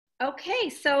Okay,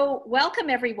 so welcome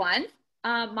everyone.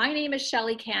 My name is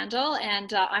Shelly Candel,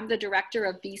 and I'm the director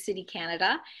of Bee City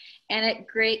Canada. And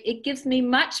it gives me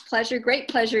great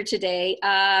pleasure today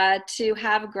to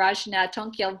have Grazyna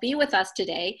Tonkiel be with us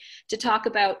today to talk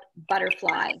about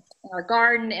butterflies in our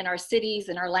garden, in our cities,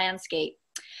 in our landscape.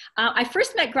 I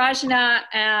first met Grazyna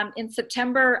in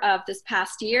September of this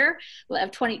past year,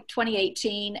 of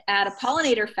 2018, at a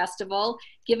pollinator festival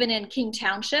given in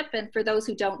Township. And for those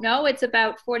who don't know, it's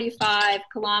about 45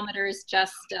 kilometers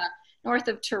just north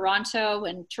of Toronto,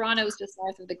 and Toronto is just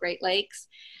north of the Great Lakes.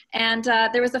 And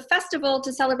there was a festival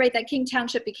to celebrate that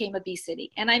Township became a bee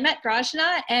city. And I met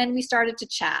Grazyna and we started to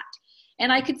chat.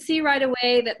 And I could see right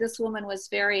away that this woman was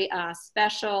very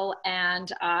special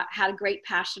and had a great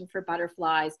passion for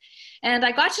butterflies. And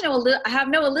I got to know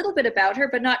know a little bit about her,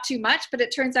 but not too much. But it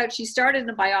turns out she started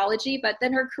in biology, but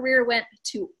then her career went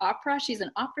to opera. She's an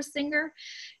opera singer.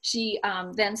 She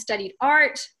then studied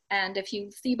art. And if you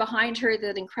see behind her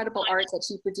the incredible art that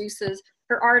she produces,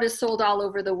 her art is sold all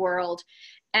over the world.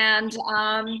 And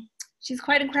she's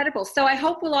quite incredible. So I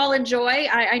hope we'll all enjoy.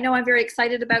 I know I'm very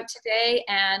excited about today,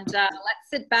 and let's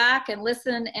sit back and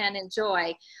listen and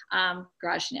enjoy.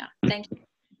 Grazyna, thank you.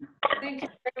 Thank you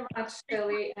very much,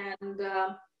 Shelly, and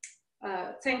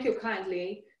thank you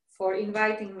kindly for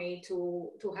inviting me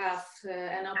to have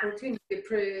an opportunity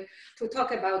to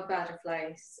talk about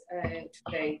butterflies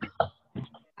today.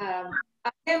 I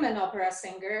am an opera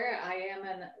singer, I am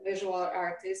a visual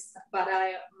artist, but I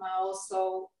am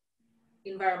also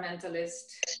environmentalist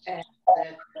and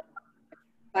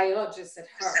biologist at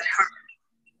heart.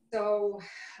 So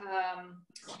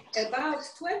about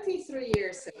 23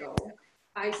 years ago,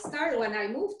 when I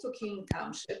moved to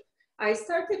Township, I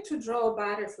started to draw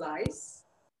butterflies.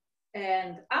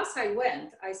 And as I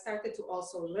went, I started to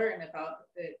also learn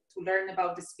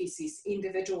about the species,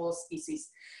 individual species,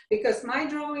 because my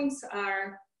drawings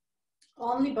are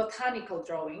only botanical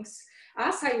drawings.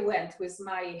 As I went with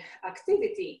my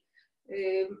activity,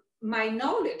 my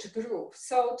knowledge grew.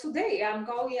 So today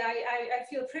I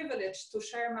feel privileged to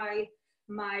share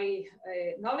my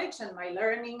knowledge and my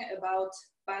learning about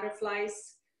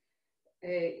butterflies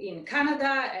in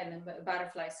Canada and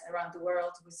butterflies around the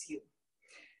world with you.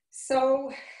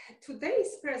 So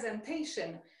today's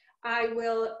presentation, I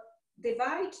will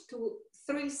divide to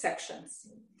 3 sections.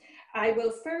 I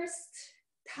will first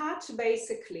touch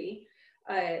basically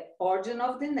origin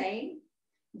of the name,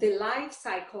 the life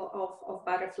cycle of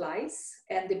butterflies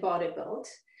and the body build.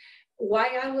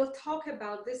 Why I will talk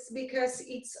about this, because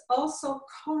it's also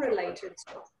correlated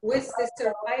with the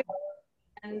survival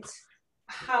and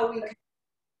how we can do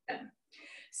them.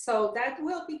 So that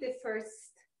will be the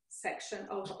first section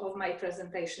of my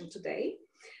presentation today.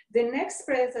 The next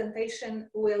presentation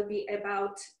will be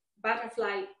about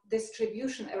butterfly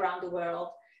distribution around the world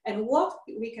and what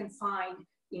we can find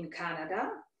in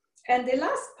Canada. And the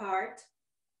last part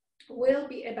will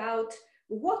be about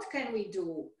what can we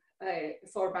do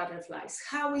for butterflies,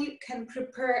 how we can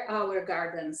prepare our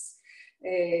gardens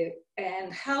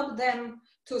and help them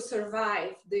to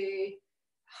survive the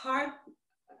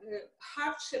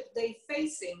hardship they're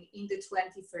facing in the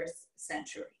 21st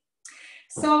century.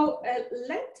 So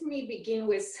let me begin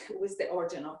with the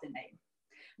origin of the name.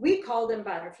 We call them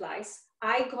butterflies.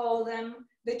 I call them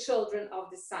the children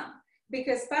of the sun,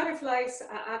 because butterflies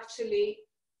are actually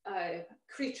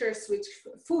creatures which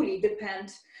fully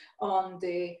depend on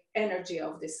the energy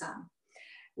of the sun.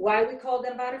 Why we call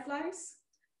them butterflies?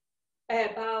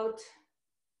 About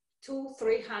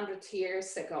 200-300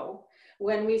 years ago,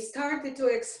 when we started to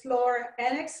explore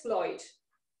and exploit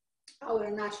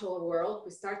our natural world,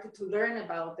 we started to learn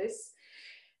about this.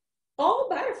 All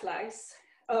butterflies,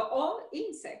 all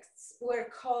insects were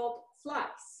called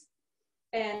flies.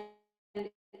 And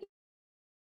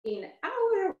in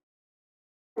our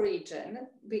region,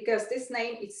 because this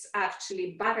name is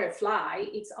actually butterfly,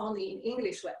 it's only in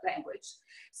English language.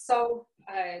 So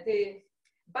the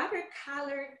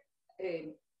butter-colored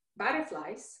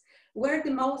butterflies were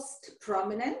the most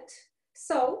prominent.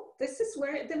 So this is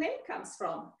where the name comes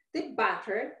from, the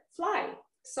butterfly.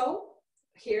 So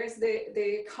here's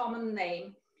the common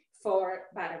name for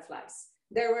butterflies.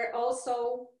 There were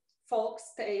also folk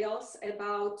tales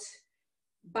about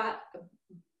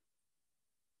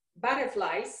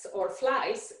butterflies or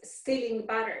flies stealing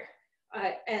butter.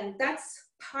 And that's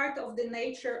part of the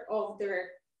nature of their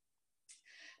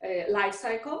life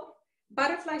cycle.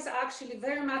 Butterflies are actually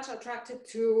very much attracted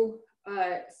to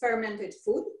fermented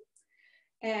food.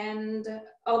 And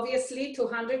obviously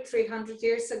 200-300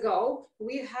 years ago,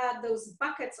 we had those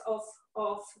buckets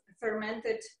of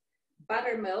fermented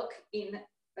buttermilk in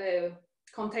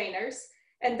containers,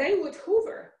 and they would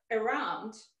hover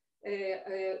around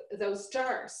those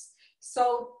jars.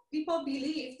 So people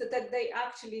believed that they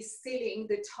actually stealing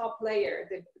the top layer,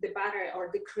 the butter or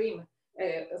the cream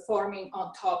forming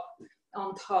on top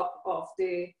of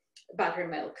the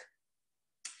buttermilk.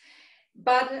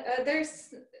 But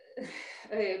there's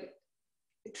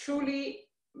truly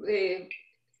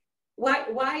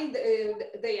why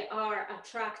they are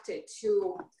attracted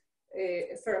to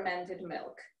fermented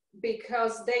milk,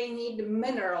 because they need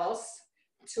minerals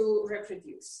to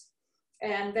reproduce,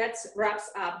 and that wraps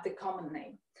up the common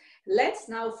name. Let's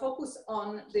now focus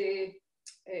on the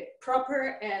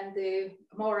proper and the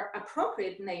more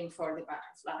appropriate name for the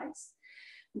butterflies.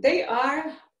 They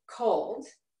are called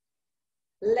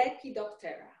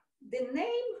Lepidoptera. The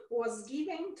name was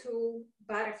given to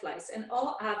butterflies and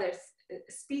all other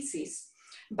species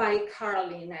by Carl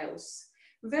Linnaeus.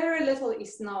 Very little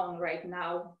is known right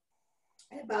now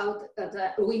about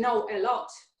that. We know a lot,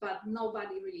 but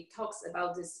nobody really talks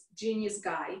about this genius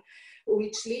guy,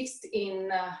 which lived in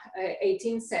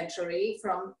 18th century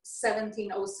from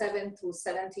 1707 to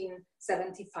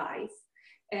 1775.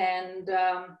 And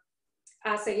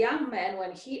as a young man,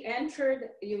 when he entered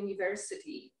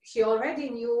university, he already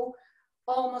knew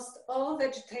almost all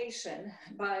vegetation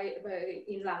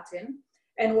in Latin.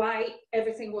 And why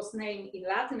everything was named in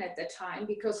Latin at the time,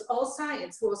 because all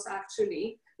science was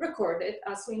actually recorded,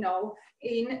 as we know,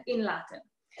 in Latin.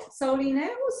 So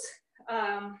Linnaeus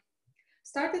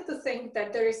started to think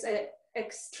that there is an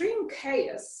extreme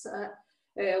chaos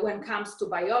when it comes to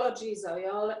biology,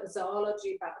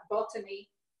 zoology, botany.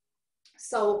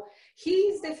 So he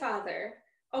is the father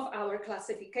of our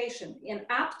classification. And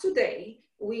up to date,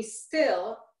 we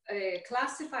still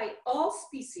classify all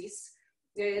species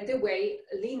the way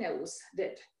Linnaeus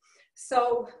did.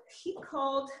 So he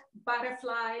called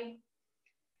butterfly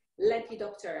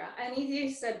Lepidoptera, and it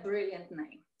is a brilliant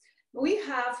name. We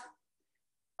have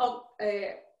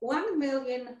 1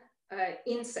 million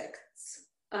insects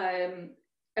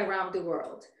around the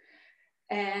world.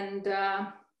 And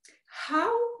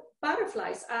how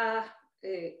butterflies are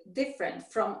different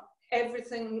from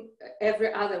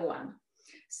every other one.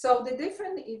 So the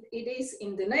difference it is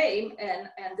in the name and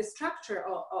the structure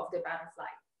of the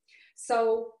butterfly.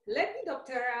 So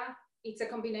Lepidoptera, it's a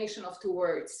combination of two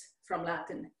words from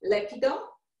Latin, lepido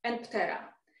and ptera.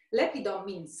 Lepido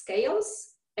means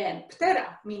scales and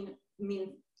ptera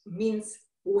means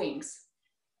wings.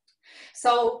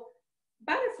 So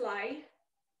butterfly,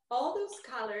 all those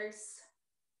colors,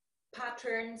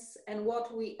 patterns, and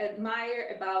what we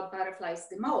admire about butterflies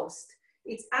the most,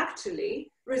 it's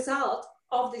actually result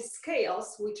of the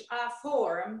scales which are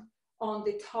formed on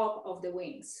the top of the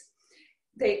wings.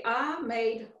 They are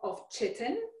made of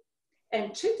chitin,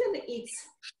 and chitin is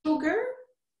sugar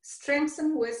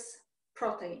strengthened with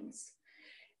proteins.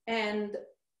 And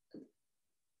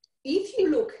if you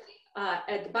look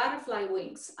at butterfly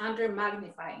wings under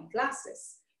magnifying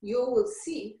glasses, you will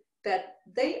see that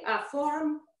they are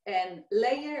formed and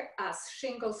layered as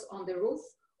shingles on the roof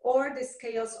or the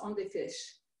scales on the fish.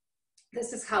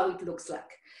 This is how it looks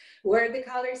like. Where the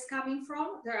color is coming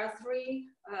from, there are three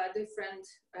different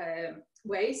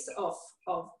ways of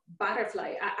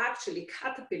butterfly. Actually,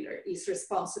 caterpillar is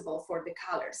responsible for the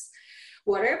colors.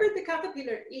 Whatever the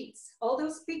caterpillar eats, all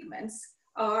those pigments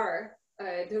are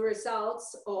the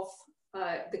results of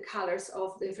the colors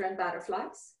of different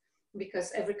butterflies,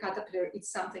 because every caterpillar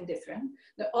eats something different.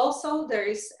 But also, there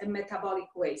is a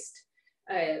metabolic waste,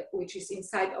 which is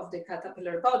inside of the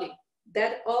caterpillar body.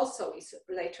 That also is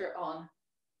later on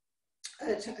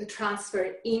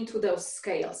transferred into those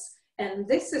scales. And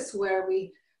this is where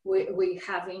we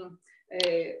having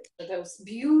those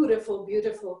beautiful,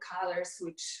 beautiful colors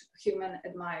which human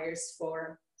admires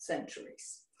for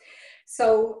centuries.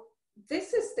 So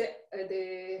this is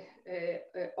the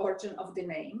origin of the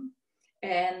name.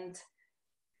 And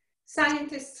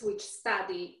scientists which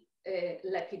study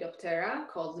Lepidoptera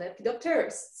called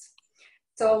lepidopterists.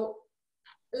 So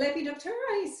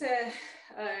Lepidoptera is a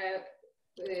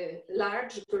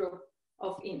large group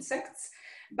of insects,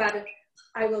 but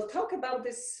I will talk about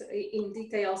this in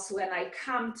details when I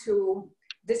come to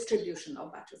distribution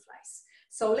of butterflies.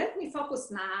 So let me focus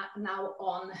now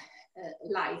on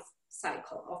life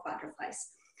cycle of butterflies.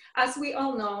 As we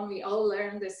all know, we all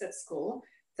learned this at school,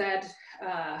 that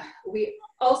we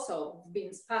also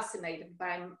been fascinated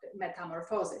by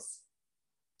metamorphosis.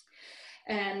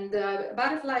 And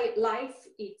butterfly life,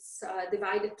 it's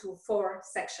divided to 4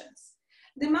 sections.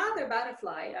 The mother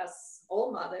butterfly, as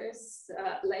all mothers,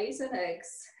 lays an egg,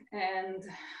 and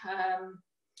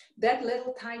that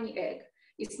little tiny egg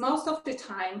is most of the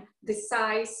time the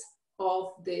size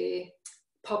of the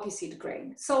poppy seed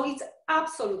grain. So it's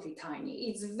absolutely tiny.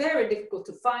 It's very difficult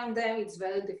to find them. It's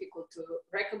very difficult to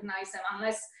recognize them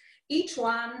unless each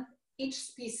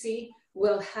species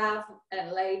will have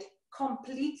and laid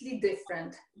completely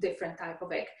different type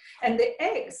of egg. And the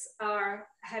eggs are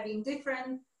having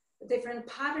different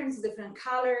patterns, different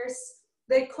colors.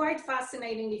 They're quite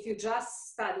fascinating if you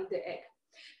just study the egg.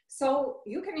 So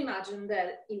you can imagine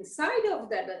that inside of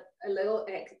that little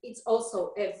egg, it's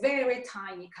also a very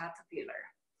tiny caterpillar.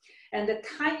 And the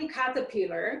tiny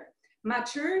caterpillar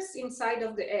matures inside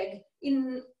of the egg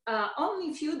in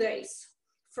only a few days,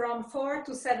 from 4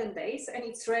 to 7 days, and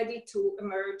it's ready to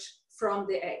emerge from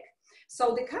the egg.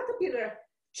 So the caterpillar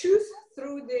chews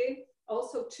through the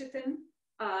also chitin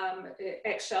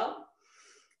eggshell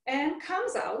and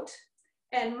comes out.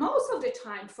 And most of the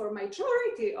time, for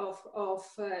majority of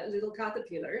little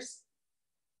caterpillars,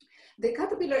 the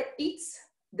caterpillar eats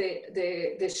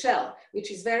the shell, which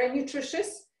is very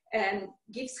nutritious and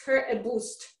gives her a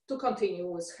boost to continue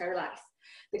with her life.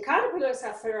 The caterpillars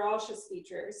have ferocious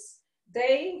eaters.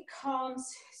 They,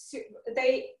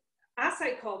 as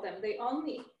I call them, they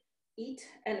only eat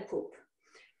and poop.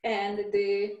 And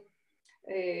the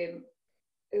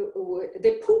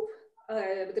poop,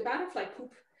 the butterfly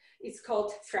poop, is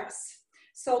called frass.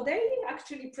 So they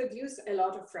actually produce a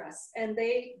lot of frass, and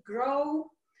they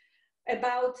grow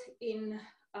about in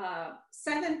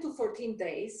 7 to 14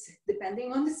 days,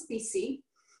 depending on the species.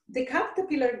 The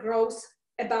caterpillar grows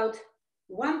about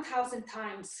 1,000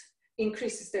 times,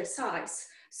 increases their size.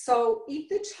 So if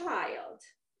the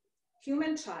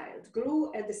human child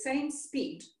grew at the same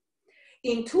speed,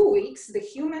 in 2 weeks, the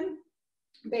human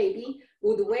baby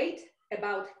would weigh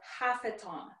about half a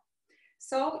ton.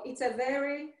 So it's a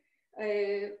very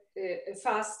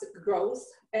fast growth,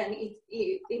 and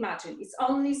imagine, it's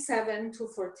only 7 to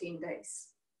 14 days.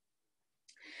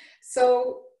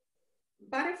 So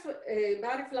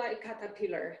butterfly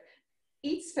caterpillar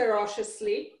eats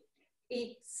ferociously.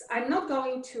 I'm not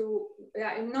going to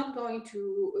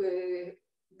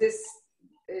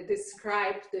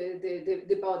describe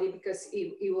the body because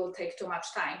it will take too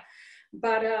much time.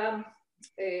 But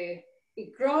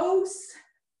it grows,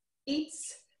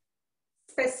 eats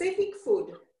specific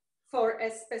food for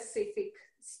a specific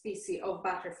species of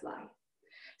butterfly.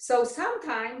 So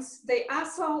sometimes they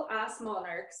also, as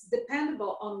monarchs,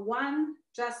 dependable on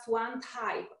just one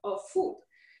type of food.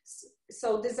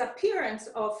 So disappearance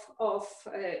of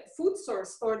food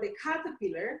source for the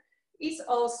caterpillar is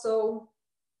also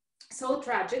so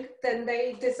tragic, then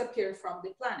they disappear from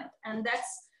the planet. And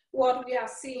that's what we are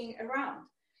seeing around.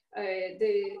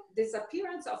 The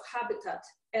disappearance of habitat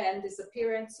and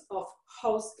disappearance of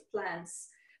host plants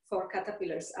for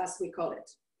caterpillars, as we call it.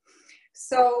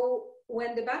 So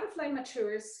when the butterfly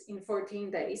matures in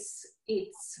 14 days,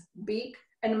 it's big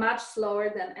and much slower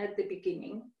than at the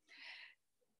beginning.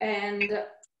 And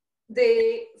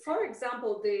for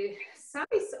example, the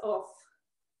size of,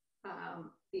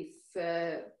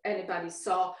 if anybody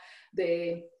saw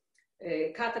the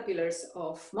caterpillars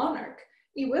of monarch,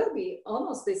 it will be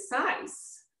almost the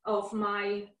size of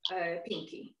my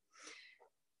pinky.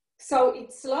 So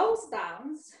it slows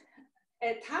down,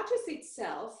 attaches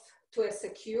itself to a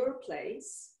secure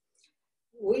place,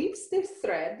 weaves the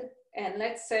thread, and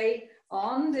let's say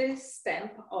on the stem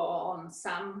or on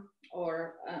some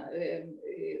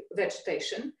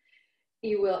vegetation,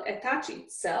 it will attach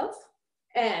itself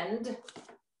and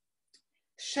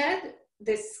shed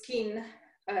the skin,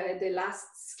 the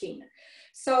last skin.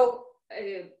 So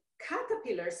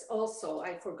caterpillars also,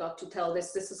 I forgot to tell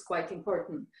this is quite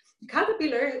important.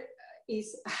 Caterpillar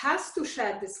has to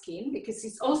shed the skin because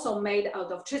it's also made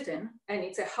out of chitin, and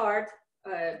it's a hard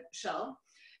shell,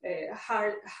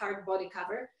 hard body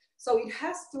cover. So it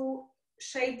has to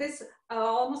shed this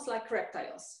almost like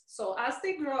reptiles. So as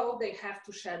they grow, they have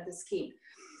to shed the skin.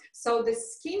 So the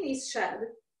skin is shed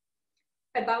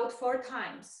about 4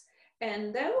 times.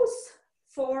 And those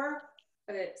 4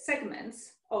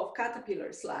 segments of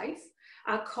caterpillar's life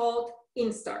are called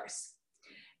instars.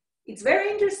 It's very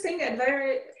interesting and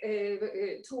very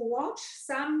to watch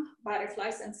some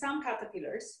butterflies and some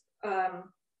caterpillars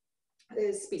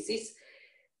species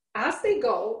as they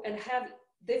go and have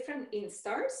different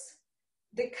instars.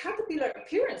 The caterpillar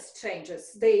appearance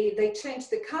changes. They change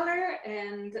the color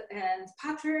and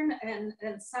pattern,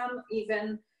 and some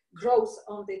even grows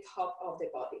on the top of the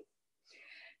body.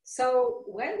 So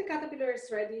when the caterpillar is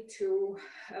ready to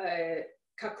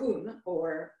cocoon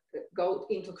or go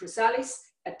into chrysalis,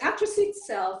 attaches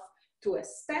itself to a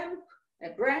stem, a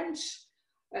branch,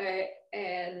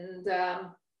 and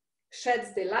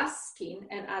sheds the last skin.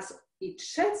 And as it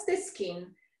sheds the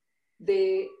skin,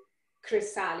 the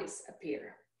chrysalis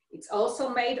appear. It's also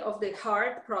made of the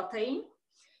hard protein,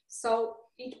 so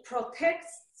it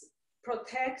protects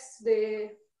the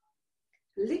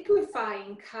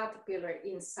liquefying caterpillar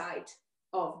inside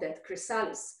of that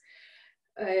chrysalis,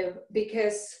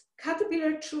 because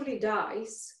caterpillar truly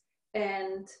dies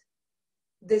and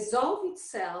dissolve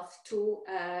itself to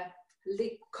a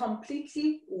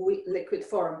completely liquid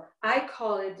form. I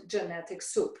call it genetic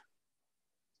soup.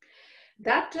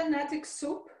 That genetic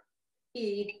soup,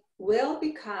 it will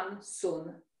become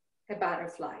soon a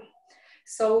butterfly.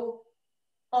 So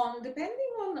depending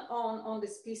on the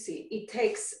species, it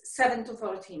takes 7 to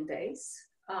 14 days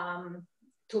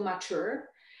to mature,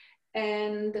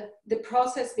 and the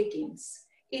process begins.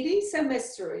 It is a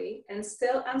mystery and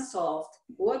still unsolved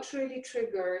what really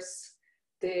triggers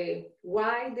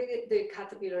why the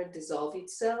caterpillar dissolves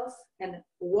itself and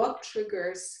what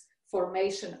triggers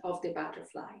formation of the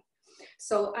butterfly.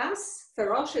 So as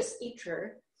ferocious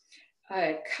eater,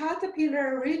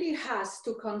 caterpillar really has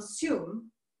to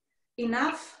consume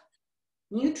enough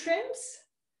nutrients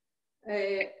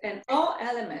and all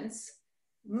elements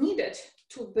needed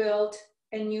to build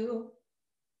a new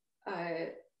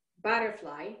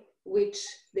butterfly, which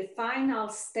the final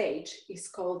stage is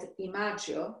called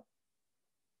imago,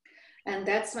 and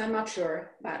that's my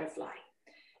mature butterfly.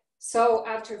 So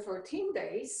after 14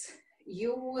 days,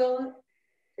 you will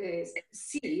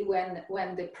see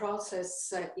when the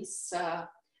process is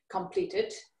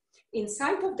completed.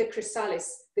 Inside of the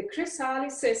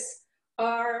chrysalises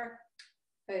are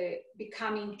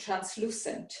becoming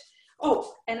translucent.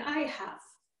 Oh, and I have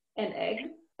an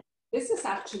egg. This is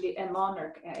actually a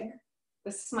monarch egg.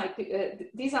 This is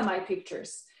these are my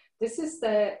pictures. This is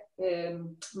the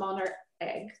monarch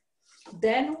egg.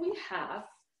 Then we have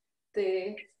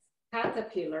the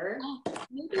caterpillar.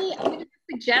 Maybe I'm going to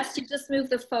suggest you just move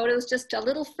the photos just a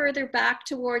little further back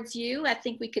towards you. I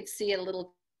think we could see a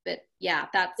little bit. Yeah,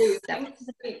 that's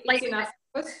like, enough.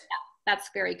 Yeah,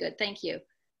 that's very good. Thank you.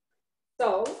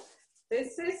 So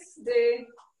this is the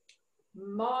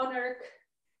monarch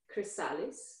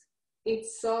chrysalis.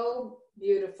 It's so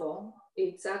beautiful.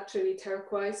 It's actually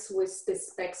turquoise with the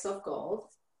specks of gold.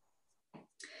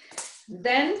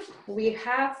 Then we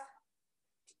have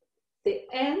the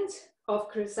end of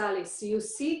chrysalis. You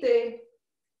see the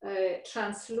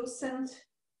translucent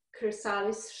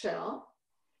chrysalis shell,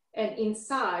 and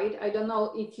inside, I don't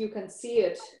know if you can see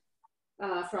it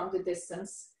from the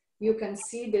distance, you can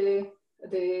see the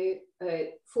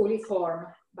fully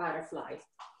formed butterfly.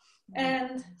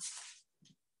 And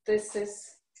this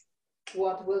is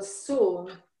what will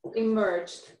soon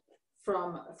emerge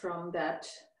from that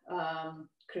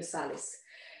chrysalis.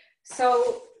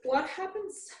 So what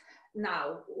happens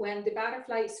now when the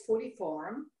butterfly is fully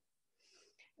formed?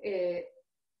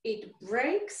 It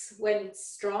breaks, when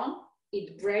it's strong,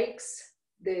 it breaks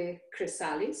the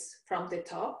chrysalis from the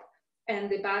top, and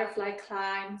the butterfly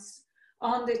climbs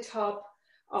on the top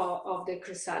of the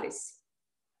chrysalis.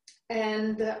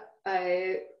 And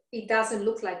it doesn't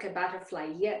look like a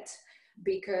butterfly yet,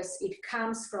 because it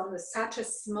comes from such a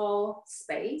small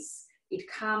space. It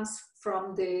comes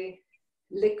from the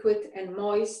liquid and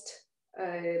moist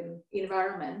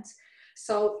environment.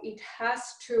 So it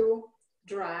has to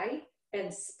dry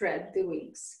and spread the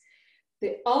wings.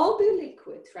 All the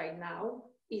liquid right now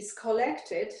is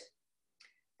collected,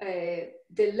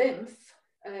 the lymph,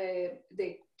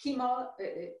 the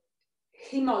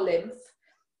hemolymph,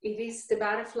 it is the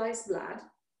butterfly's blood.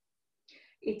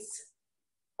 It's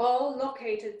all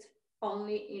located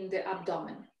only in the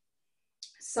abdomen.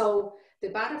 So the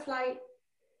butterfly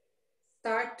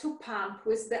start to pump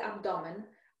with the abdomen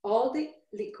all the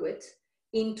liquid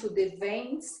into the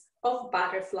veins of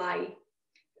butterfly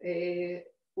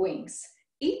wings.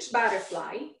 Each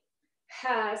butterfly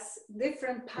has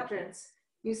different patterns.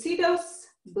 You see those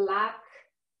black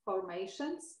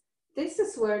formations? This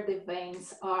is where the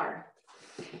veins are.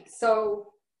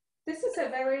 So this is a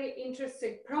very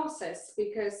interesting process,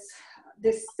 because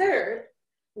the stir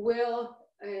will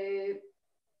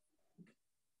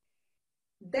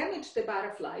damage the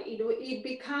butterfly. It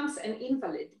becomes an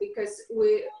invalid, because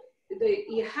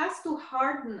it has to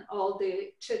harden all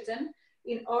the chitin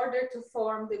in order to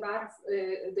form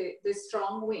the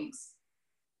strong wings.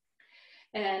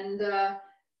 And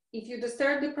if you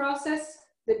disturb the process,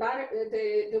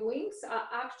 the wings are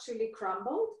actually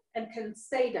crumbled and can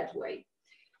stay that way.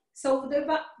 So the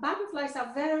butterflies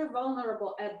are very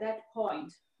vulnerable at that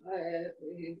point.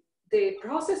 The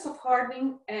process of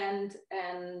hardening and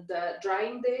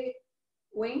drying the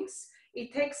wings,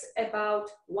 it takes about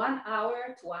 1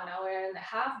 hour to 1 hour and a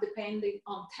half, depending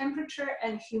on temperature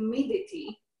and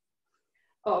humidity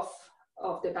of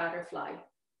of the butterfly,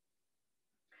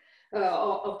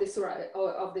 of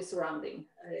the surrounding,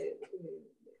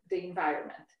 the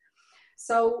environment.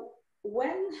 So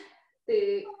when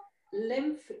the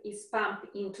lymph is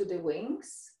pumped into the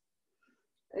wings,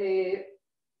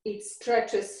 it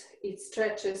stretches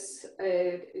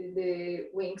the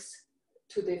wings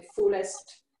to the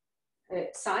fullest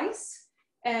size,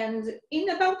 and in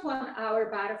about 1 hour,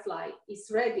 butterfly is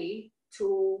ready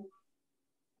to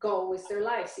go with their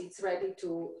lives. It's ready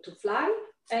to fly,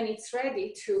 and it's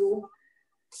ready to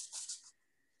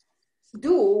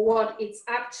do what it's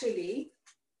actually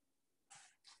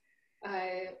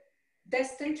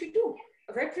destined to do: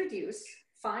 reproduce,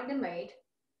 find a mate,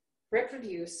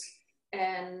 reproduce,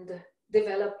 and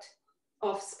develop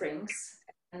offsprings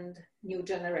and new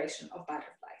generation of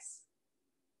butterflies.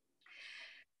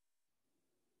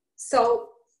 So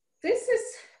this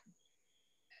is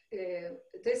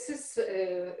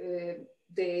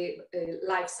the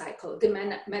life cycle, the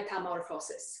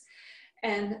metamorphosis.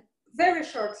 And very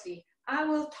shortly, I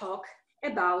will talk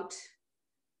about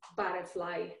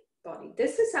butterfly body.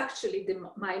 This is actually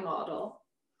my model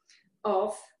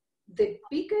of the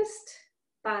biggest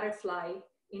butterfly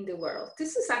in the world.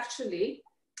 This is actually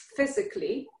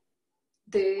physically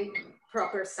the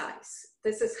proper size.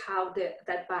 This is how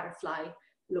that butterfly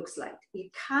looks like.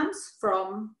 It comes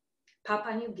from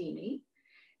Papua New Guinea,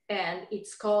 and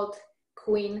it's called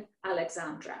Queen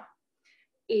Alexandra.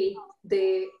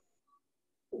 The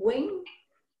wing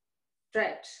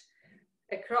stretch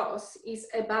across is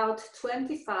about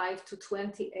 25 to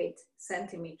 28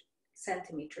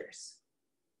 centimeters.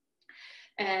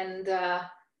 And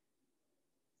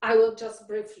I will just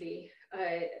briefly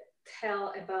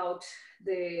tell about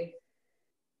the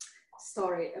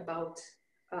story about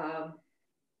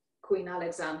Queen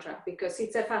Alexandra, because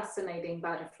it's a fascinating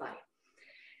butterfly.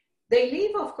 They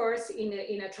live, of course,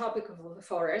 in a tropical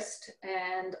forest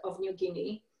and of New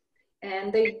Guinea,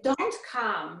 and they don't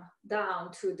come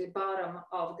down to the bottom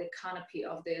of the canopy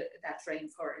of that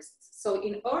rainforest. So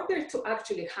in order to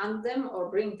actually hunt them or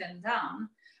bring them down,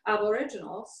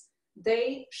 Aboriginals,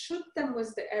 they shoot them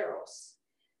with the arrows.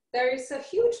 There is a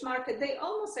huge market. They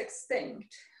almost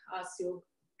extinct, as you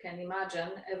can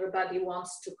imagine. Everybody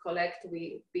wants to collect.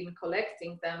 We've been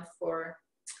collecting them for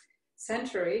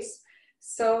centuries.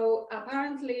 So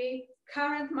apparently,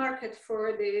 current market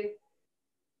for the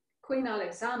Queen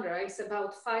Alexandra is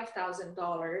about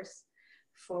 $5,000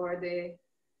 for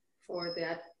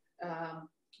that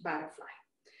butterfly.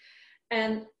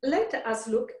 And let us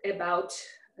look about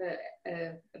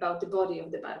the body of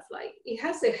the butterfly. It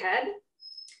has a head,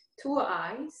 2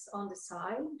 eyes on the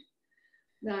side,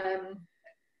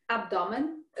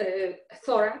 abdomen,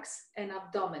 thorax and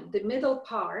abdomen. The middle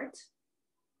part,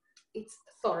 it's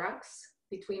thorax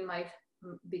between my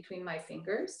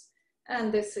fingers,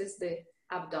 and this is the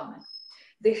abdomen.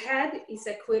 The head is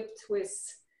equipped with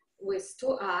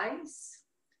 2 eyes,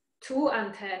 2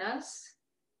 antennas,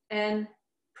 and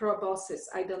proboscis.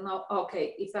 I don't know.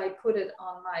 Okay, if I put it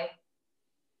on my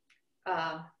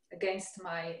against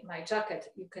my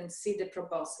jacket, you can see the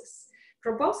proboscis.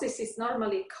 Proboscis is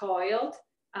normally coiled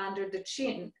under the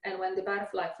chin, and when the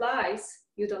butterfly flies,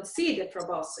 you don't see the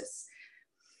proboscis.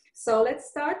 So let's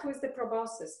start with the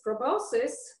proboscis.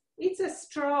 Proboscis, it's a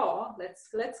straw.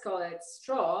 Let's call it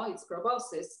straw. It's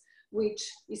proboscis, which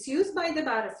is used by the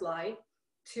butterfly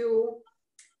to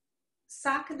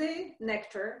suck the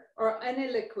nectar or any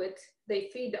liquid they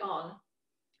feed on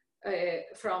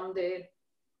from the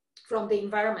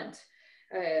environment.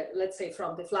 Let's say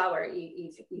from the flower,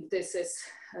 if this is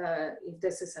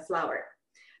a flower,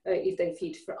 if they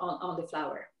feed on the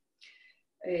flower.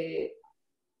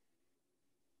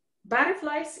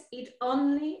 Butterflies eat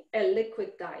only a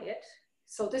liquid diet,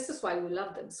 so this is why we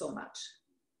love them so much.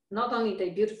 Not only are they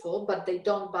beautiful, but they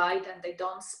don't bite and they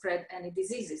don't spread any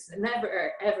diseases.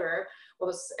 Never ever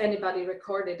was anybody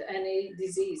recorded any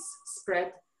disease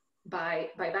spread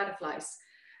by butterflies,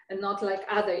 and not like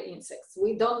other insects.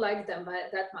 We don't like them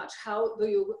that much. How do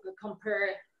you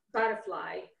compare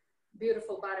butterfly,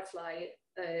 beautiful butterfly,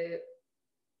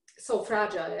 so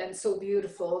fragile and so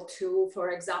beautiful, to,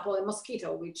 for example, a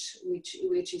mosquito, which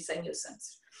is a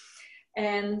nuisance?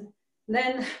 And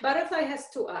then butterfly has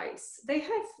 2 eyes. They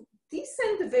have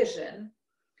decent vision.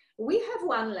 We have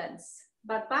 1 lens,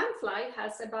 but butterfly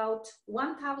has about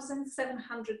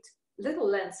 1,700 little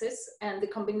lenses, and the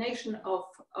combination of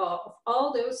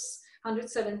all those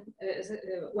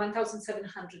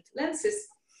 1,700 lenses,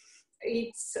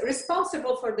 it's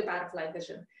responsible for the butterfly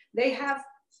vision. They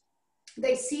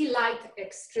see light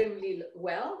extremely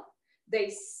well. They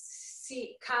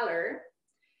see color,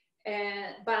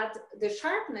 but the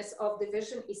sharpness of the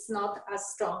vision is not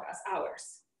as strong as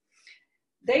ours.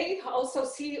 They also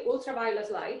see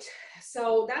ultraviolet light,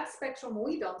 so that spectrum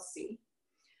we don't see.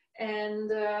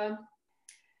 And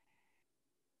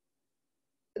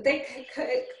they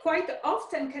quite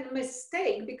often can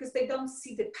mistake because they don't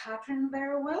see the pattern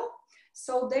very well.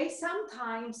 So they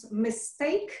sometimes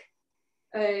mistake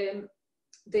the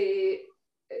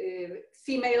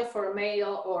female for a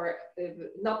male, or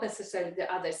not necessarily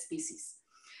the other species.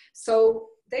 So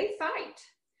they fight.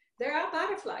 There are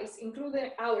butterflies,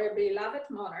 including our beloved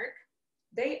monarch.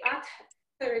 They are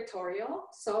territorial,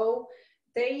 so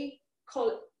they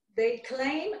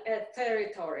claim a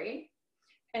territory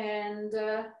and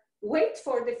wait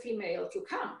for the female to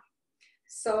come.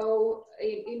 So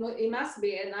it must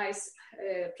be a nice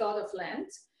plot of land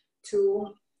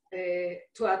to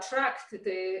attract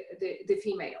the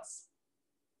females.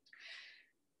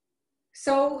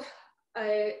 So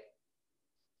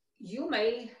you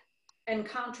may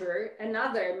encounter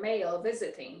another male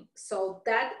visiting, so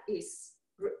that is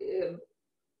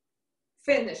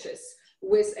finishes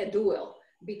with a duel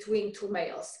between two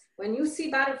males. When you see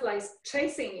butterflies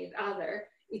chasing each other,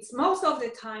 it's most of the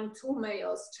time two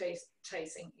males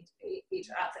chasing each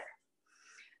other.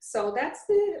 So that's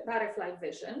the butterfly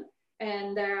vision.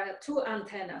 And there are two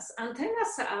antennas.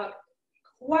 Antennas are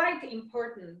quite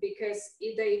important because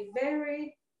they're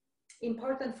very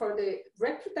important for the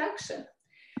reproduction.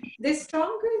 The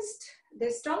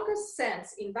strongest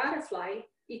sense in butterfly,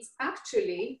 it's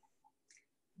actually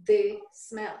the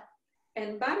smell.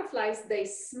 And butterflies, they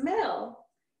smell,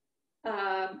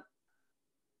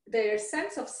 their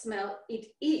sense of smell, it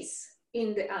is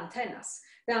in the antennas.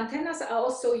 The antennas are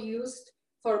also used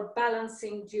for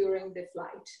balancing during the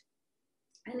flight.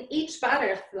 And each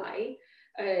butterfly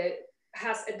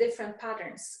has a different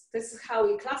patterns. This is how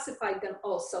we classify them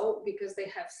also, because they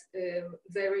have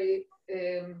very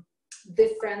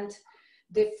different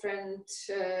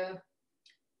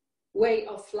way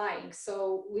of flying.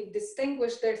 So we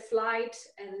distinguish their flight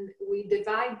and we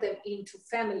divide them into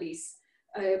families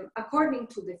according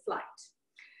to the flight.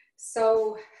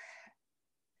 So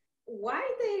why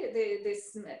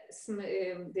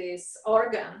this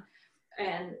organ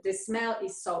and the smell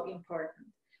is so important?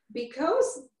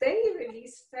 Because they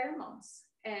release pheromones,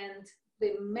 and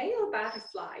the male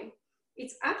butterfly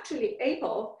is actually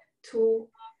able to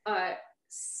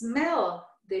smell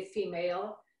the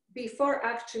female before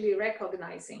actually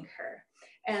recognizing her.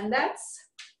 And that's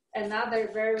another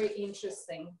very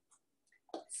interesting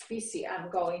species I'm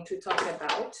going to talk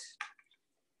about.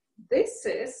 This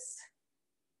is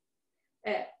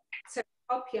a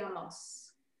Cercopia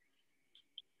moss.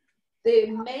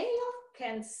 The male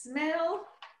can smell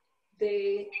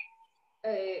the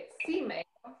female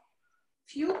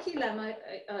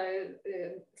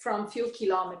from few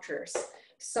kilometers.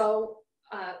 So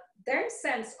their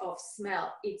sense of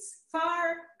smell is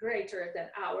far greater than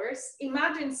ours.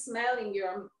 Imagine smelling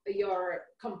your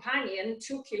companion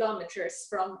 2 kilometers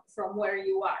from where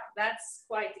you are. That's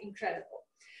quite incredible.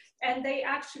 And they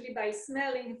actually, by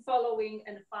smelling, following,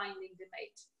 and finding the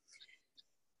mate.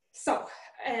 So,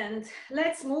 and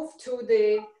let's move to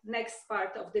the next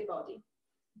part of the body.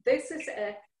 This is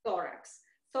a thorax.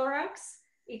 Thorax,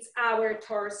 it's our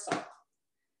torso.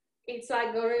 It's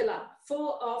like gorilla,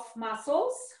 full of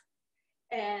muscles,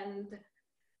 and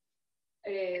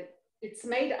it's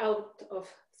made out of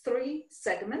 3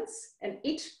 segments, and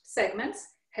each segment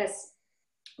has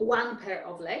 1 pair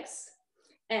of legs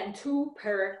and 2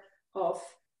 pair of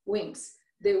wings.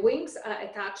 The wings are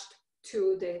attached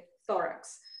to the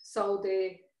thorax. So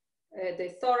the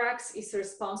thorax is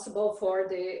responsible for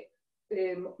the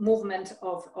movement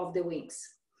of the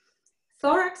wings.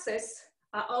 Thoraxes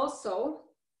are also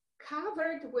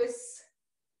covered with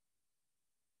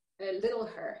little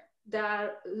hair. They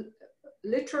are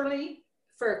literally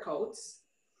fur coats,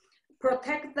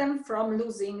 protect them from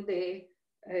losing the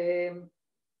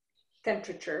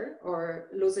temperature or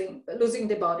losing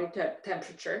the body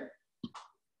temperature.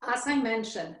 As I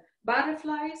mentioned,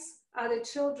 butterflies are the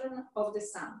children of the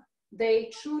sun.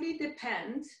 They truly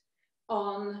depend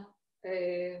on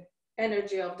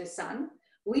energy of the sun.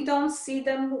 We don't see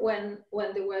them when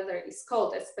the weather is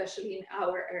cold, especially in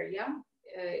our area,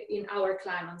 in our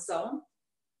climate zone.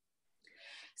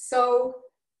 So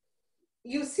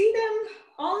you see them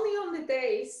only on the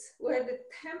days where the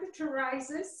temperature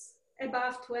rises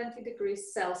above 20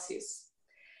 degrees Celsius.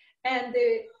 And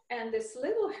this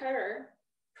little hair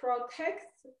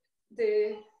protects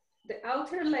the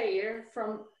outer layer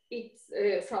from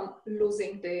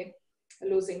losing the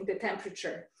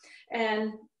temperature.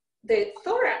 And the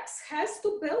thorax has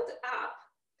to build up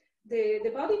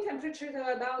the body temperature is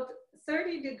about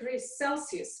 30 degrees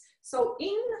Celsius. So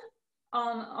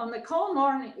on a cold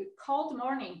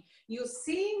morning, you're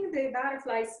seeing the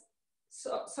butterflies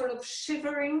sort of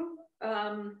shivering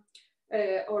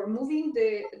or moving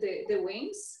the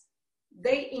wings.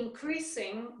 They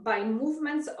increasing by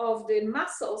movements of the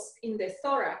muscles in the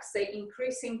thorax, they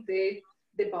increasing the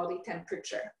body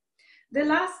temperature. The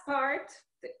last part,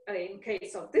 in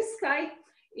case of this guy,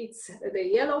 it's the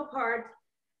yellow part,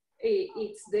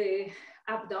 it's the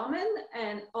abdomen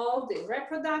and all the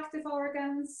reproductive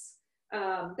organs,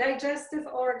 digestive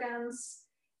organs,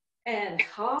 and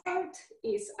heart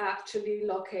is actually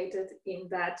located in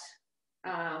that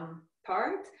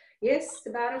part. Yes, the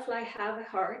butterfly have a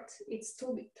heart. It's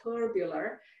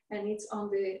tubular and it's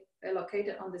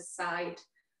located on the side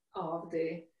of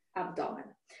the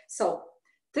abdomen. So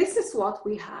this is what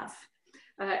we have.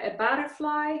 A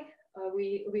butterfly,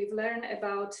 we've learned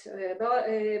about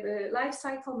life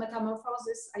cycle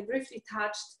metamorphosis. I briefly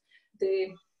touched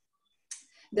the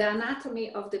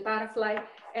anatomy of the butterfly,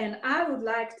 and I would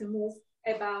like to move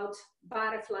about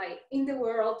butterfly in the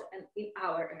world and in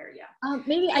our area.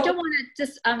 Maybe so, I don't want to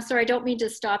just, I'm sorry, I don't mean to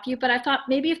stop you, but I thought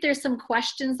maybe if there's some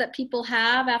questions that people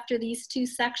have after these two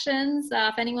sections,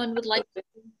 if anyone would like to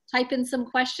type in some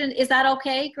question, is that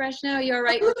okay, Grazyna? Are you all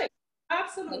right? Absolutely.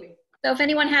 Absolutely. So if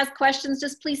anyone has questions,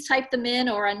 just please type them in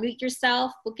or unmute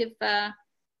yourself. We'll give,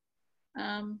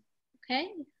 okay.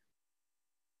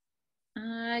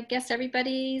 I guess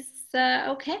everybody's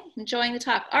okay, enjoying the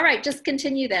talk. All right, just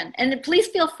continue then. And please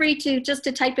feel free to just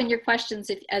to type in your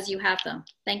questions as you have them.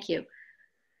 Thank you.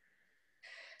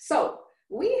 So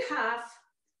we have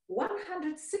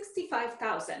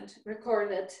 165,000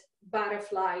 recorded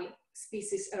butterfly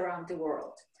species around the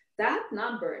world. That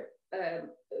number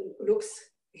looks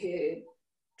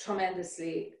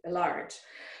tremendously large.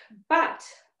 But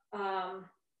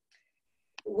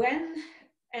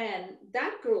and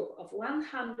that group of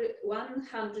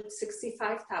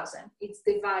 165,000, it's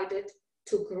divided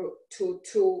to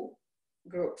two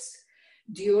groups,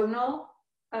 diurnal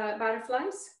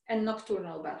butterflies and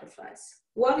nocturnal butterflies.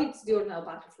 What is diurnal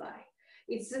butterfly?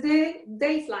 It's the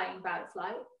day-flying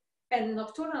butterfly, and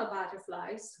nocturnal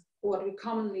butterflies, what we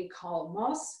commonly call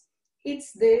moths,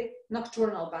 it's the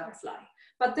nocturnal butterfly.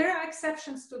 But there are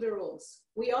exceptions to the rules.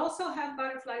 We also have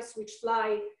butterflies which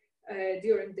fly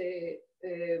during the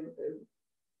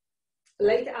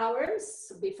late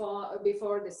hours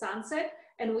before the sunset,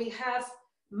 and we have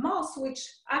moths which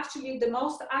actually the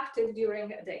most active during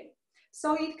the day.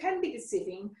 So it can be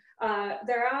deceiving.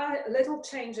 There are little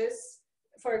changes,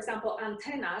 for example,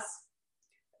 antennas.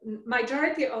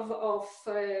 Majority of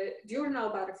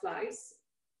diurnal butterflies,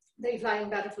 they flying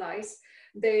butterflies,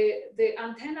 the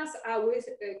antennas are with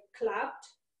clapped,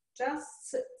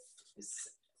 just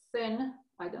thin.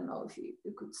 I don't know if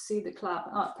you could see the clap.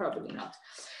 Oh, probably not.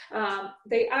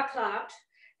 They are clapped,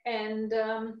 and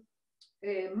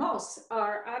moths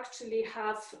are actually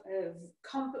have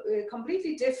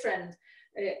completely different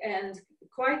and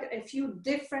quite a few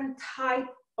different type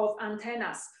of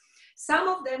antennas. Some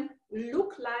of them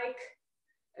look like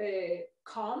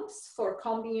combs for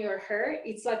combing your hair.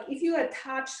 It's like if you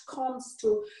attach combs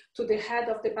to the head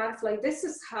of the butterfly, this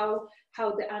is how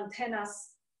the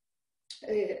antennas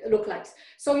look like.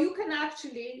 So you can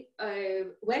actually,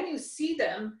 when you see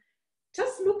them,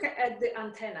 just look at the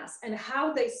antennas and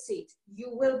how they sit.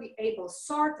 You will be able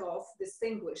sort of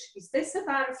distinguish, is this a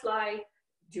butterfly,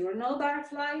 diurnal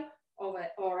butterfly,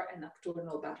 or a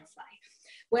nocturnal butterfly?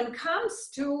 When it comes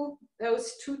to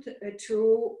those two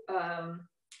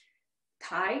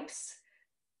types,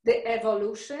 the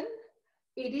evolution,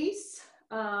 it is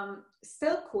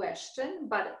still questioned,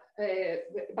 but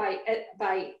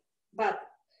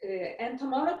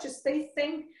entomologists, they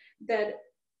think that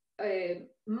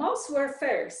moths were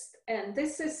first, and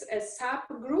this is a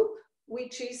subgroup,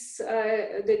 which is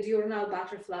the diurnal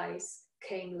butterflies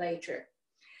came later.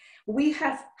 We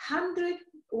have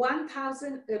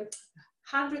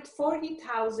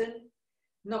 140,000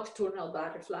 nocturnal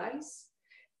butterflies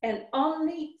and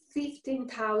only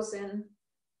 15,000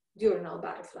 diurnal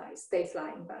butterflies,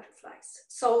 day-flying butterflies.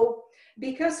 So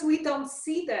because we don't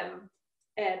see them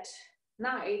at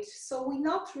night, so we're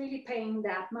not really paying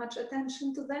that much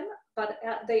attention to them, but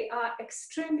they are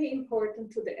extremely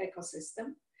important to the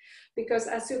ecosystem, because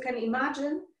as you can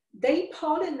imagine, they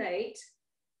pollinate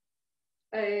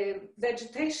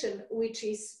vegetation which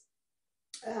is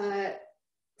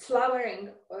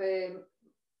flowering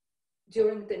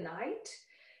during the night,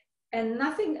 and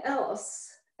nothing else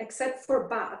except for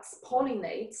bats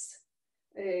pollinates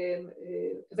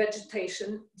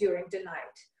vegetation during the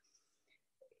night.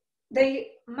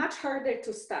 They much harder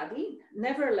to study.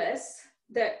 Nevertheless,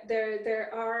 there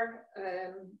are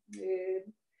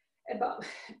about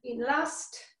in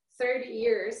last 30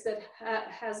 years that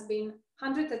has been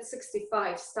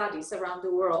 165 studies around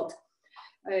the world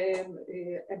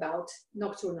about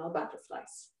nocturnal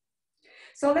butterflies.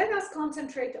 So let us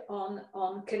concentrate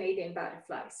on Canadian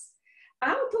butterflies.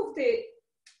 Out of the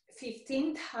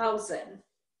 15,000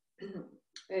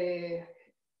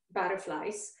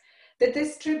 butterflies, the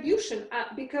distribution,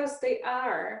 because they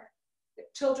are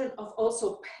children of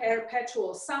also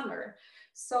perpetual summer,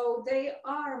 so they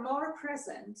are more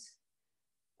present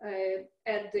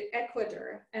at the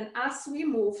equator. And as we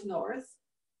move north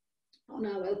on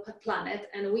our planet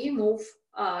and we move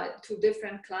to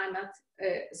different climate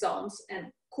zones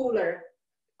and cooler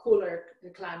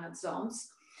climate zones,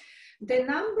 the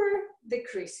number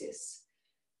decreases.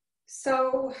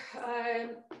 So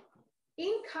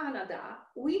in Canada,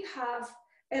 we have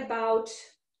about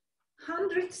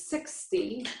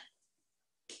 160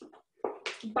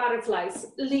 butterflies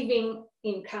living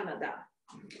in Canada.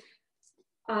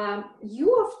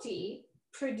 U of T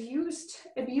produced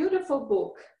a beautiful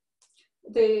book,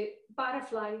 The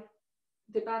Butterflies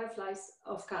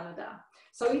of Canada.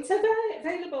 So it's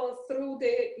available through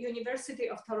the University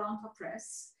of Toronto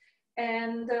Press,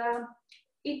 and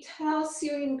it tells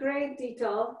you in great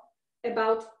detail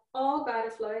about all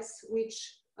butterflies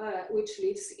which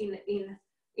lives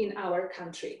in our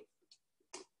country.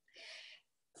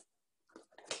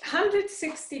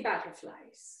 160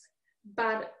 butterflies,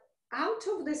 but out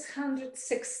of this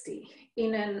 160,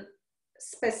 in a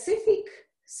specific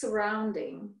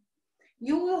surrounding,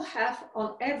 you will have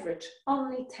on average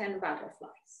only 10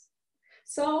 butterflies.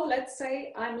 So let's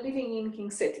say I'm living in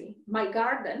King City. My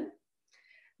garden,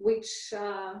 which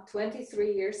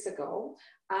 23 years ago,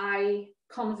 I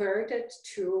converted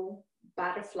to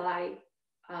butterfly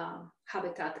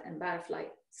habitat and butterfly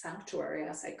sanctuary,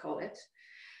 as I call it.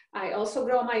 I also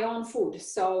grow my own food.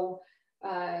 So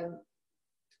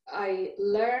I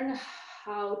learn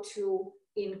how to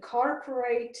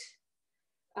incorporate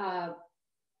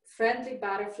friendly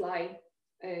butterfly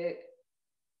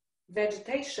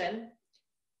vegetation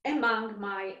among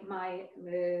my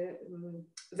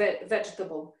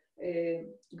vegetable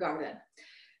garden.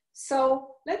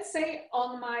 So let's say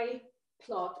on my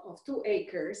plot of 2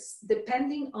 acres,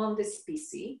 depending on the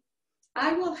species,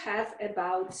 I will have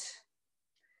about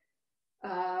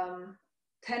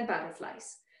 10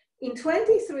 butterflies. In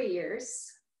 23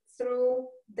 years, through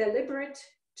deliberate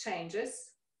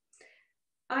changes,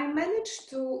 I managed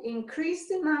to increase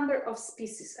the number of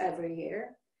species every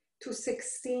year to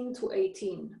 16 to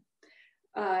 18.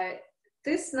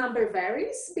 This number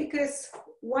varies because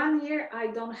one year I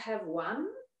don't have one,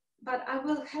 but I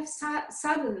will have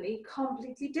suddenly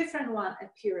completely different one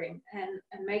appearing and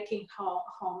making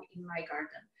home in my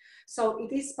garden. So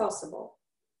it is possible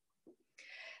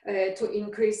to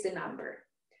increase the number.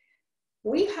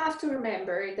 We have to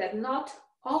remember that not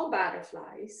all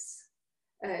butterflies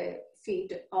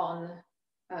feed on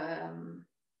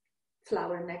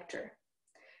flower nectar.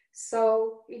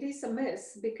 So it is a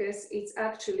myth because it's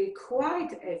actually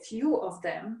quite a few of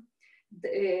them,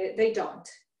 they don't.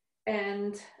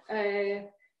 And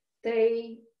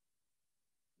they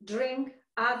drink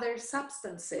other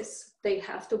substances. They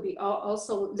have to be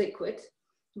also liquid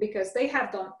because they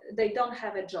don't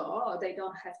have a jaw or they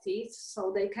don't have teeth,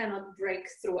 so they cannot break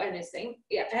through anything.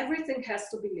 Yeah, everything has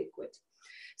to be liquid.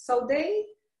 So they,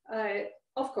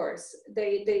 of course,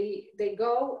 they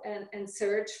go and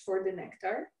search for the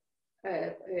nectar,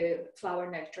 flower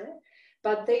nectar,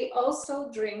 but they also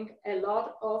drink a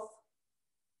lot of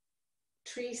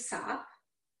tree sap.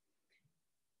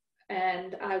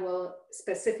 And I will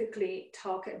specifically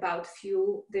talk about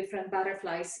few different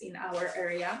butterflies in our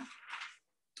area,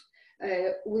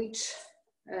 which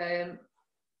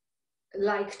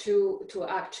like to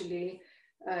actually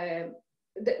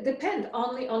depend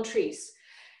only on trees.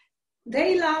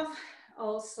 They love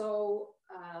also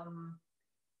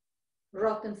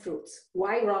rotten fruits.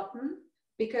 Why rotten?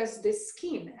 Because the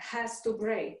skin has to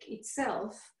break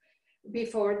itself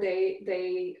before they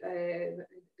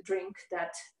drink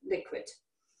that liquid.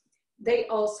 They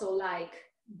also like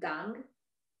dung,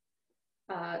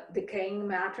 decaying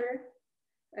matter,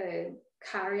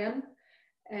 carrion,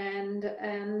 and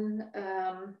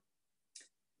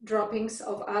droppings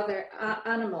of other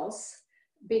animals,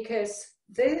 because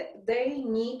they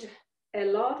need a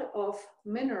lot of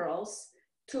minerals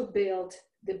to build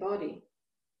the body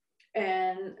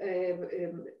and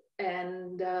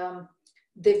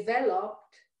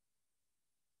developed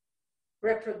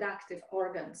reproductive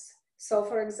organs. So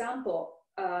for example,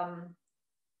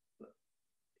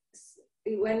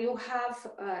 when you have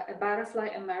a butterfly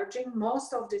emerging,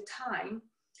 most of the time,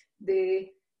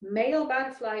 the male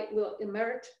butterfly will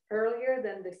emerge earlier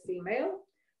than the female,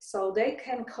 so they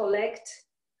can collect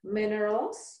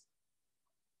minerals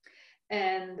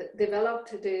and develop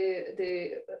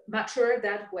the mature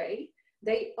that way.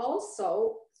 They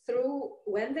also,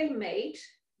 when they mate,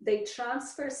 they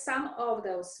transfer some of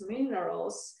those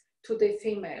minerals to the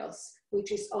females,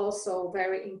 which is also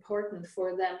very important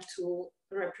for them to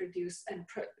reproduce and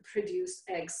produce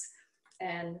eggs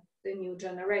and the new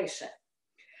generation.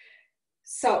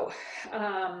 So,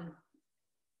 a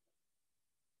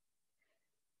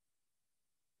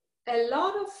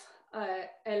lot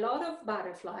of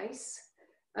butterflies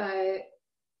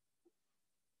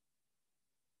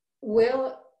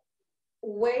will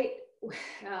wait.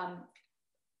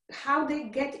 How they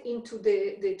get into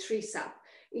the tree sap?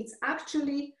 It's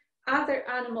actually other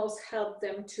animals help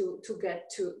them to get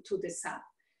to the sap.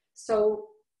 So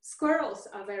squirrels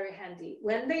are very handy.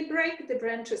 When they break the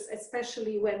branches,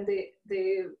 especially when the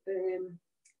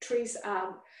trees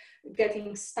are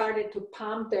getting started to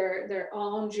pump their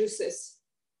own juices,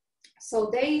 so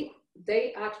they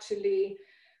actually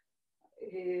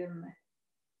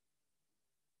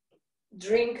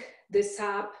drink the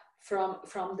sap from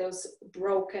those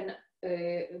broken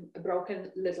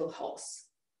little holes.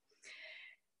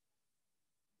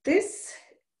 This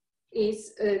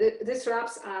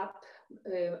wraps up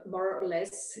more or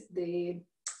less the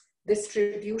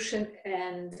distribution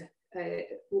and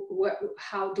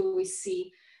how do we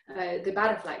see the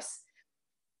butterflies.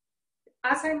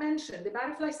 As I mentioned, the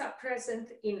butterflies are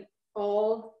present in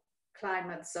all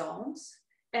climate zones,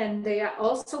 and they are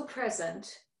also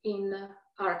present in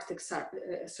Arctic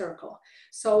Circle.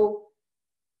 So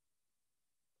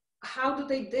how do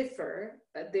they differ,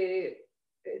 the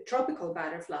tropical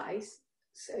butterflies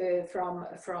from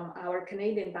our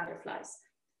Canadian butterflies?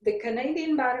 The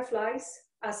Canadian butterflies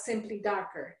are simply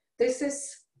darker. This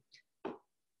is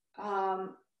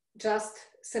just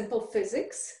simple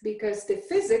physics, because the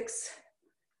physics,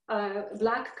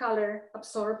 black color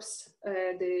absorbs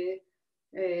the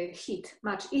heat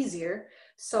much easier.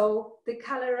 So the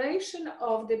coloration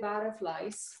of the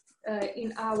butterflies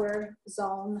in our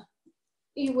zone,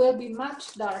 it will be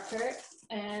much darker.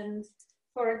 And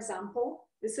for example,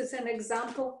 this is an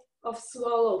example of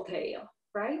swallowtail,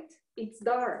 right? It's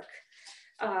dark.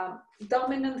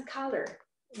 Dominant color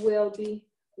will be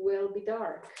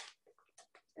dark.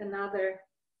 Another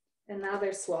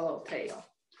swallowtail.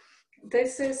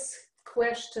 This is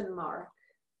question mark.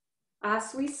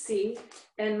 As we see,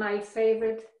 and my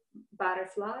favorite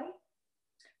butterfly,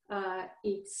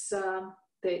 these are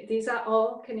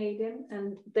all Canadian,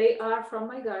 and they are from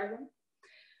my garden.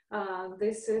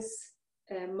 This is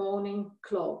a mourning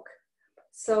cloak.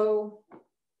 So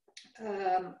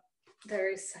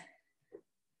this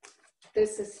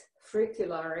is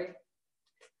fritillary,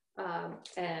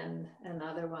 and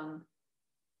another one.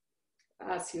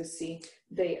 As you see,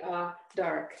 they are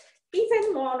dark.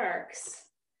 Even monarchs.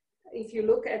 If you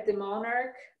look at the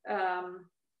monarch,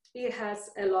 it has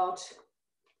a lot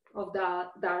of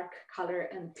dark color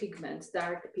and pigment,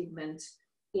 dark pigment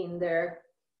in their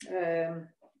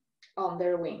on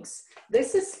their wings.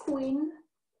 This is queen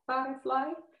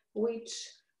butterfly, which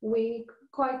we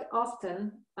quite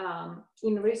often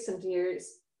in recent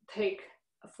years take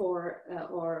for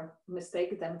or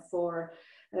mistake them for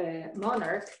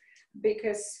monarch,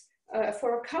 because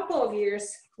for a couple of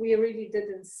years we really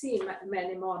didn't see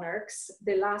many monarchs.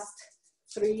 The last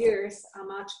 3 years are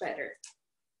much better.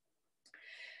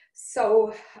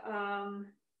 So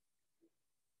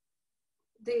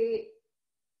the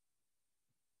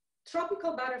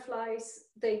tropical butterflies,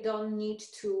 they don't need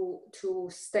to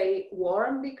stay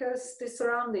warm because the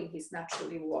surrounding is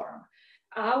naturally warm.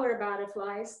 Our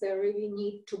butterflies, they really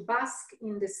need to bask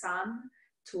in the sun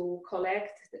to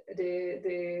collect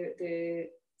the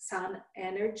sun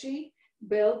energy,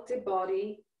 build the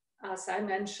body. As I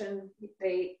mentioned,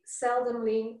 they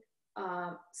seldomly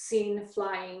seen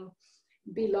flying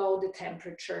below the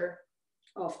temperature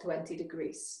of 20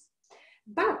 degrees.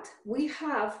 But we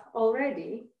have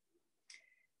already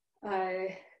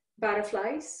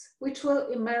butterflies which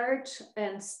will emerge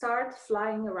and start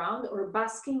flying around or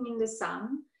basking in the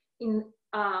sun in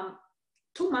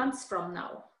 2 months from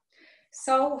now.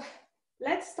 So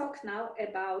let's talk now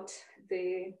about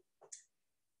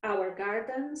our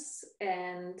gardens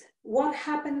and what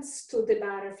happens to the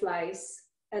butterflies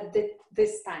at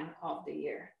this time of the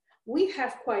year. We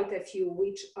have quite a few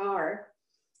which are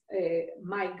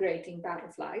migrating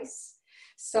butterflies.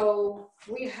 So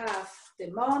we have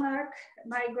the monarch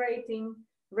migrating,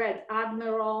 red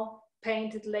admiral,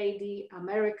 painted lady,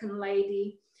 American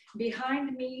lady.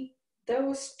 Behind me,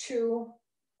 those two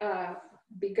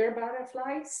bigger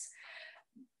butterflies.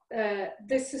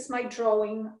 This is my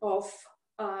drawing of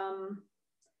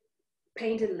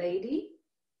painted lady.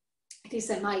 It is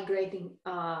a migrating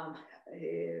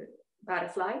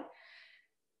butterfly.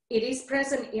 It is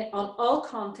present on all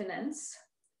continents,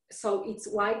 so it's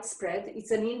widespread.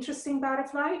 It's an interesting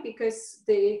butterfly because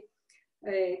the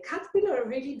caterpillar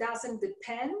really doesn't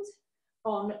depend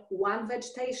on one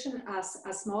vegetation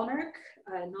as monarch,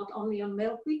 not only on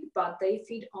milkweed, but they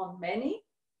feed on many.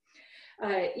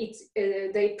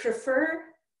 They prefer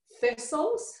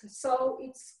thistles, so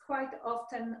it's quite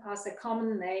often as a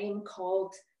common name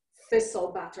called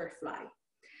thistle butterfly.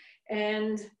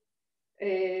 And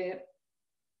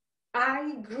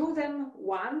I grew them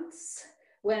once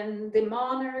when the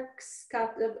monarchs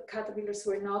caterpillars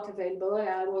were not available.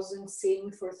 I wasn't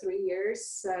seeing for 3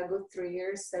 years, good 3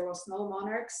 years. There was no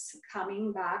monarchs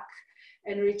coming back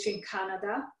and reaching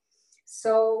Canada.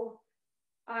 So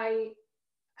I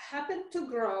happened to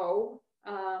grow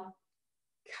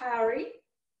curry,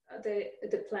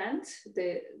 the plant,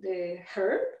 the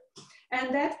herb,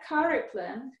 and that curry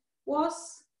plant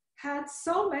had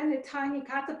so many tiny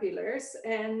caterpillars,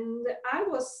 and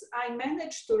I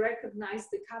managed to recognize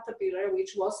the caterpillar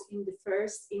which was in the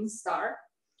first instar.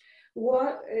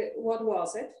 What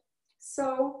was it?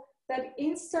 So that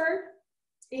instar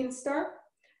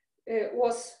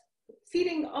was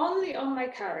feeding only on my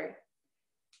curry.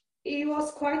 It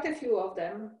was quite a few of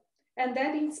them, and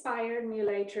that inspired me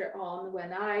later on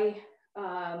when I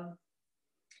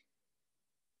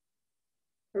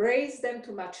raised them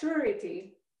to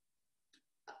maturity.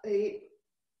 The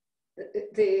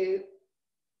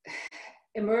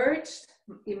emerged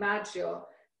Imaggio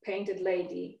painted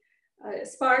lady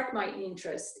sparked my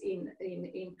interest in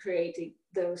creating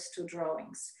those two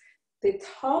drawings, the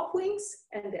top wings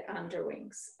and the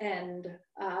underwings. And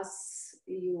as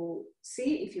you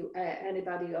see, if you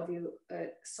anybody of you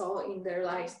saw in their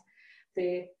lives,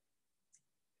 the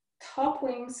top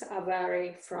wings are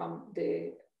vary from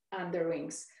the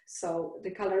underwings. So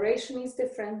the coloration is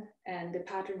different and the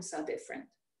patterns are different.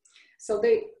 So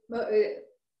the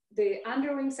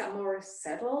underwings are more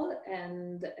settled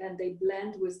and they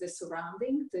blend with the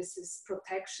surrounding. This is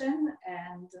protection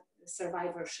and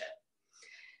survivorship.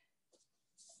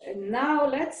 And now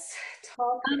let's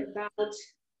talk about.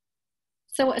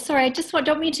 So sorry, I just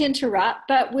don't mean to interrupt,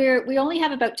 but we only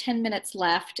have about 10 minutes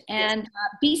left, and yes.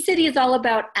 Bee City is all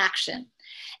about action.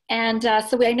 And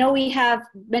so I know we have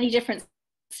many different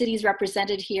cities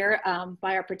represented here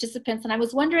by our participants, and I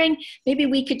was wondering maybe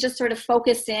we could just sort of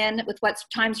focus in with what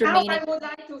time's remaining. Now I would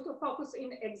like to focus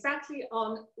in exactly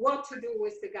on what to do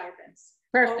with the gardens.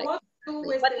 Perfect. Or what to do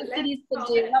with what the cities can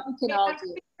do, what we can all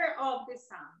do. Of the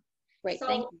sun. Great, so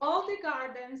thank you. All the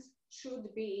gardens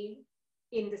should be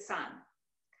in the sun.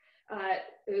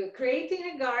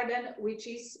 Creating a garden which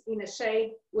is in a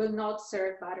shade will not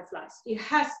serve butterflies. It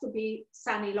has to be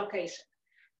sunny location.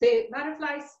 The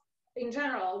butterflies in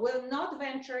general will not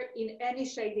venture in any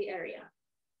shady area.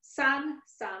 Sun,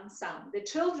 sun, sun. The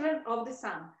children of the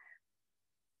sun.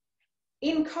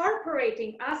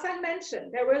 Incorporating, as I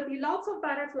mentioned, there will be lots of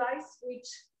butterflies which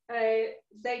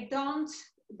they don't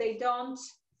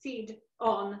feed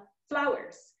on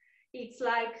flowers. It's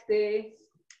like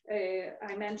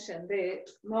I mentioned the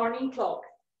morning clock.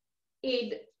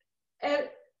 It's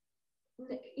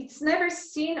never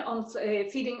seen on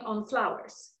feeding on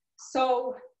flowers.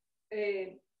 So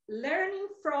learning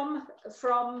from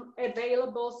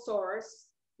available source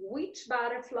which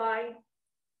butterfly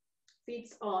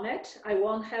feeds on it. I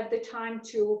won't have the time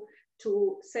to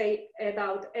say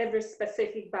about every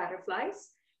specific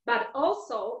butterflies, but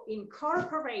also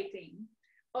incorporating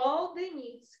all the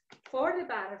needs for the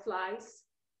butterflies,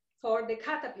 for the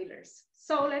caterpillars.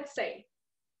 So let's say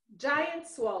giant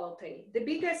swallowtail, the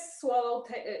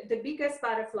biggest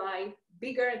butterfly,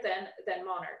 bigger than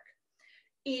monarch.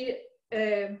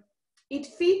 It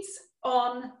feeds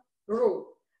on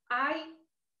rue. I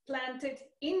planted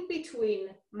in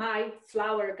between my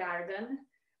flower garden.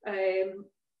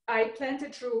 I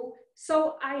planted rue,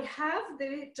 so I have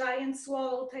the giant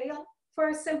swallowtail for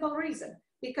a simple reason,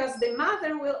 because the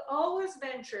mother will always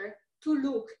venture to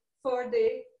look for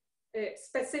the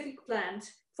specific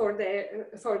plant for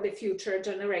the future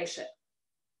generation.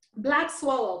 Black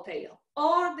swallowtail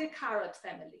or the carrot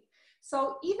family.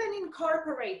 So even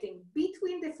incorporating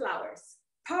between the flowers,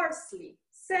 parsley,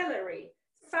 celery,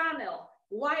 fennel,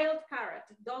 wild carrot,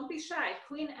 don't be shy,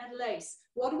 queen and lace.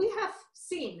 What we have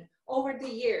seen over the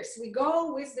years, we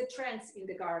go with the trends in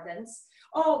the gardens.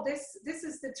 oh, this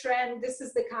is the trend, this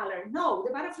is the color. No,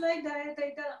 the butterfly,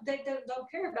 they don't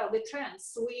care about the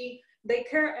trends. They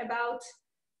care about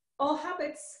all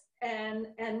habits and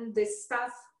the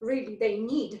stuff really they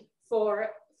need for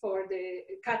the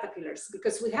caterpillars,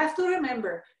 because we have to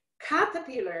remember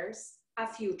caterpillars are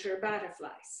future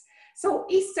butterflies. So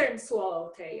Eastern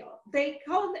swallowtail, they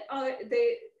call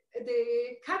the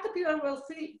caterpillar will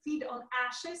feed on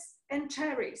ashes and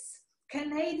cherries.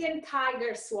 Canadian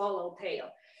tiger swallowtail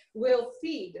will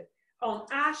feed on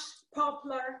ash,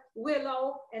 poplar,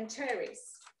 willow, and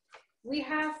cherries.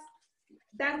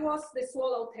 That was the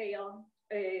swallowtail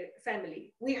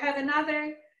family. We have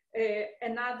another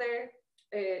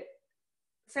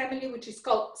family which is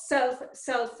called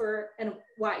sulfur and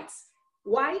whites.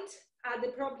 White are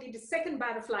probably the second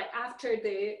butterfly after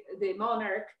the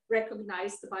monarch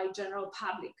recognized by general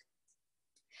public.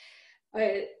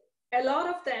 A lot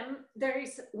of them,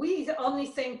 we only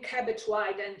think cabbage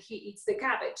white and he eats the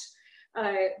cabbage,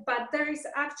 but there is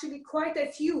actually quite a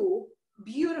few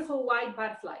beautiful white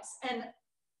butterflies. And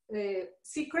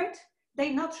secret,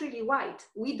 they're not really white.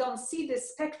 We don't see the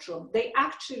spectrum. They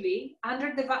actually,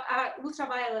 under the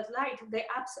ultraviolet light, they're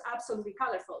absolutely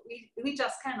colorful. We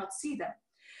just cannot see them.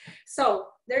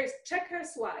 So there's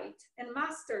checkers white and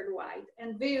mustard white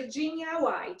and Virginia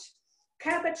white,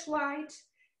 cabbage white,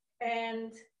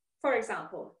 and for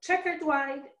example, checkered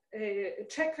white,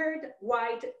 it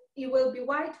will be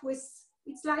white with,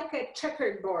 it's like a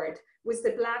checkered board with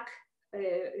the black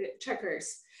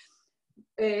checkers.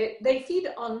 They feed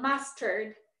on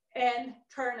mustard and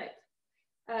turnip.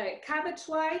 Cabbage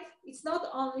white, it's not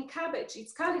only cabbage,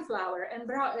 it's cauliflower and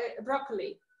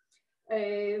broccoli.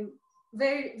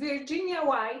 Virginia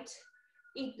white,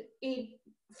 it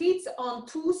feeds on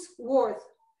toothwort,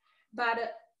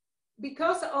 but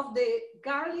because of the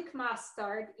garlic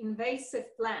mustard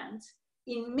invasive plant,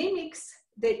 it mimics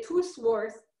the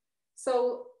toothwort.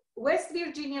 So West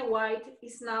Virginia white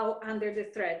is now under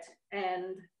the threat,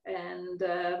 and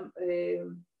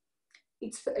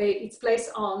it's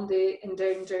placed on the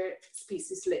endangered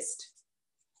species list.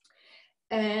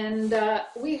 And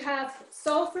we have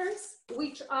sulfurs,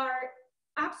 which are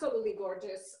absolutely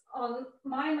gorgeous. On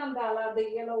my mandala,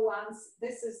 the yellow ones,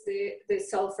 this is the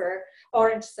sulfur,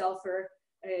 orange sulfur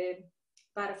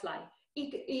butterfly.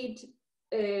 It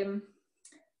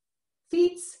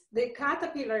feeds the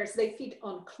caterpillars, they feed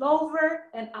on clover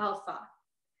and alpha.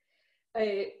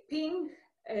 Pink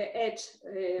edge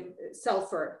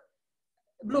sulfur,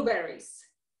 blueberries.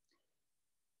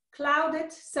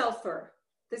 Clouded sulfur.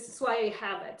 This is why I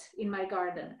have it in my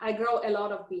garden. I grow a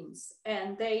lot of beans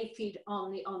and they feed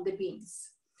only on the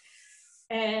beans.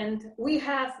 And we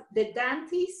have the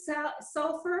dainty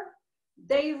sulfur.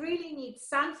 They really need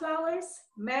sunflowers,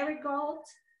 marigold,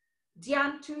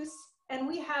 dianthus, and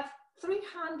we have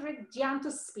 300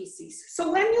 dianthus species.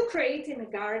 So when you create in a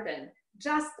garden,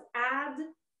 just add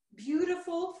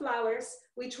beautiful flowers,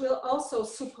 which will also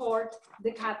support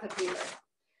the caterpillar.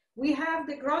 We have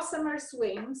the gossamer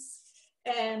wings,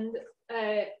 and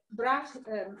I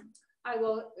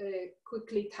will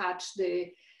quickly touch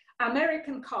the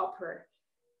American copper.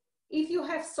 If you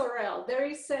have sorrel, there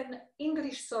is an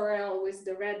English sorrel with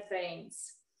the red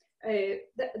veins.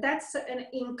 That's an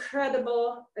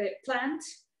incredible plant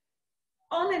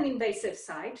on an invasive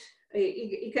site.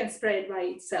 It can spread by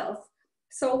itself.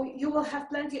 So you will have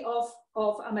plenty of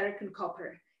American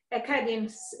copper. Acadian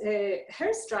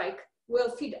hairstrike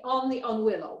will feed only on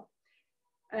willow.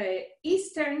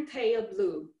 Eastern tail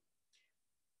blue,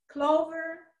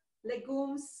 clover,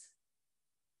 legumes,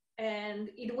 and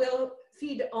it will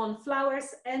feed on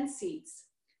flowers and seeds.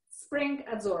 Spring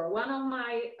azure, one of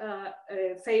my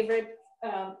favorite,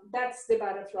 that's the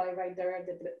butterfly right there,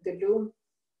 the blue.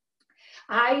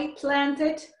 I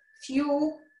planted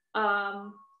few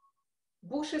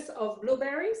bushes of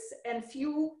blueberries and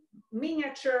few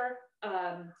miniature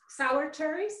sour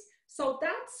cherries. So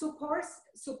that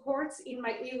supports in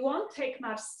my, it won't take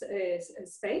much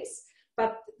space,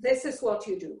 but this is what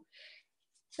you do.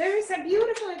 There is a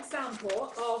beautiful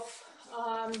example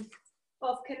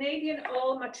of Canadian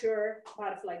all mature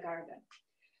butterfly garden.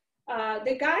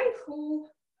 The guy who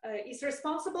is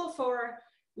responsible for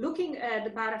looking at the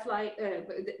butterfly,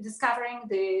 discovering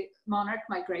the monarch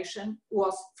migration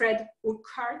was Fred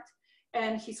Urquhart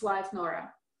and his wife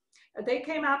Nora. They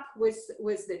came up with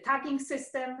the tagging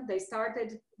system. They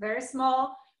started very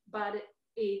small, but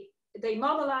they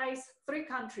mobilized 3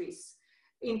 countries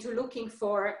into looking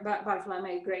for butterfly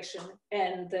migration.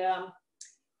 And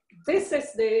this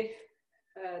is the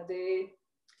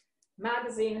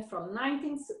magazine from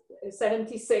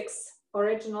 1976,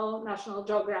 original National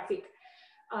Geographic.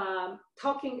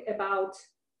 talking about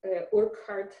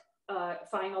Urquhart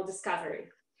final discovery.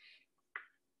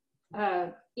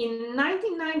 In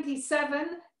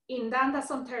 1997, in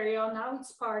Dundas, Ontario, now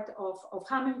it's part of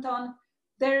Hamilton,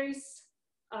 there is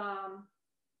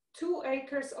 2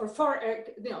 acres or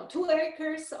 2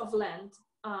 acres of land,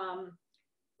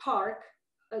 park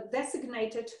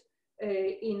designated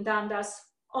in Dundas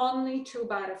only to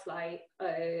butterfly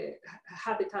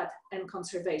habitat and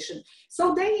conservation.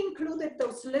 So they included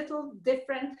those little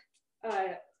different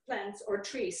plants or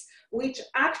trees, which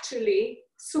actually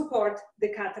support the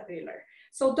caterpillar.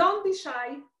 So don't be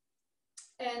shy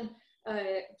and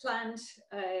plant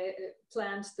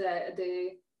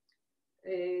the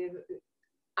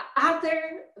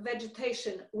other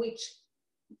vegetation, which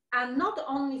are not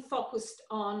only focused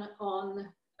on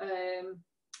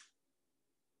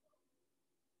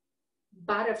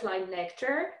butterfly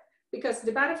nectar, because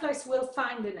the butterflies will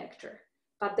find the nectar,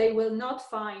 but they will not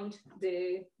find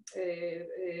the,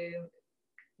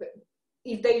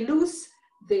 if they lose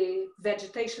the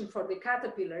vegetation for the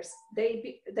caterpillars,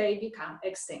 they become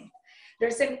extinct.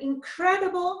 There's an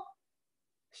incredible,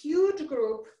 huge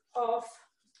group of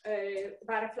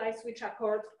butterflies which are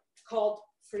called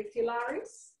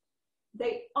fritillaries.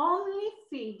 They only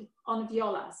feed on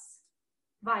violas,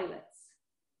 violets.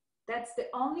 That's the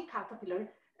only caterpillar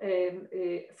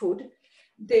food.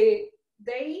 They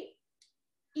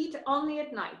eat only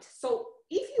at night. So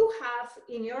if you have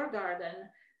in your garden,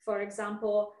 for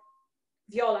example,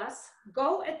 violas,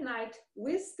 go at night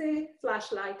with the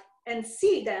flashlight and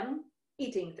see them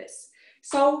eating this.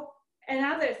 So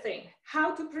another thing,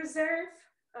 how to preserve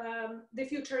the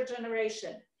future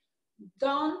generation.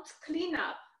 Don't clean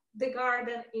up the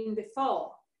garden in the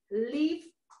fall. Leave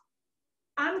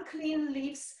unclean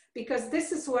leaves, because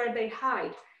this is where they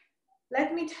hide.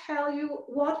 Let me tell you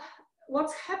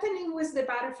what's happening with the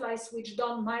butterflies which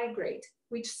don't migrate,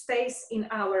 which stays in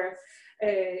our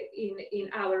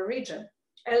region.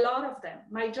 A lot of them,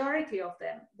 majority of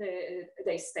them,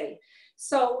 they stay.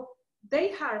 So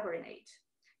they hibernate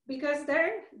because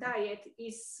their diet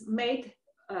is made,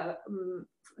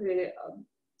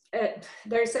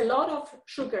 there's a lot of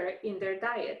sugar in their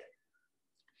diet.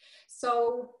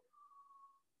 So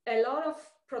a lot of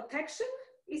protection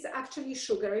is actually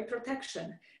sugary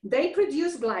protection. They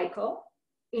produce glycol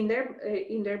in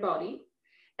their body,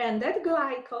 and that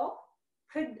glycol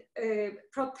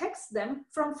protects them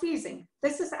from freezing.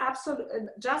 This is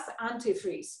just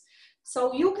antifreeze.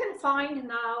 So you can find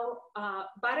now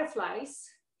butterflies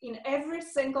in every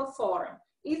single form,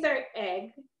 either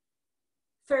egg,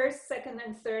 first, second,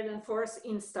 and third, and fourth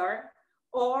instar,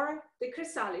 or the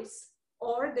chrysalis,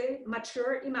 or the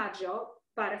mature imago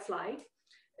butterfly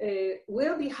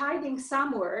will be hiding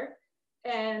somewhere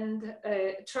and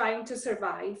trying to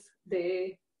survive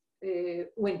the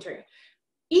winter.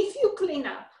 If you clean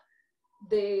up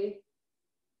the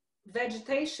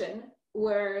vegetation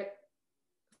where,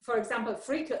 for example,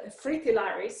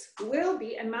 fritillaries will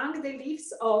be among the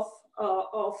leaves of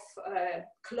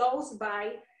close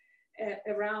by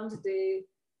around the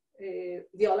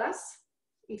violas,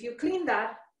 if you clean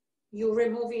that, you're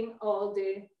removing all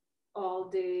the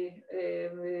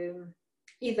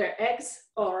either eggs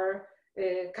or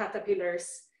caterpillars,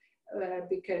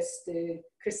 because the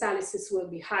chrysalises will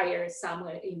be higher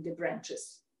somewhere in the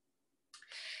branches.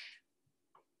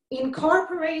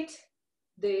 Incorporate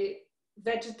the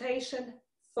vegetation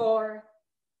for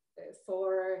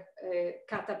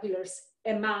caterpillars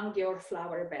among your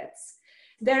flower beds.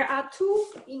 There are 2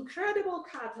 incredible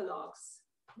catalogs.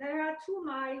 There are 2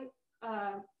 my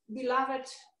beloved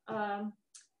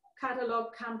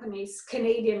catalog companies,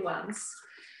 Canadian ones.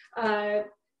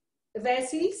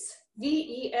 Veseys,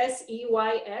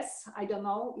 Veseys, I don't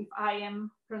know if I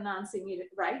am pronouncing it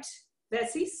right,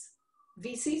 Veseys.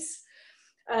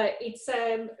 It's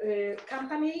a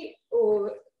company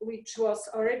which was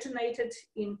originated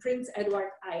in Prince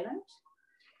Edward Island.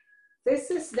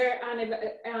 This is their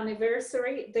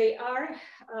anniversary. They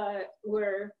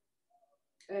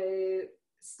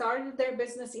started their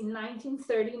business in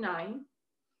 1939.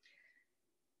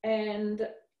 And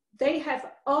they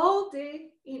have all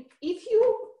if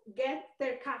you get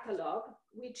their catalog,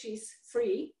 which is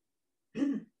free,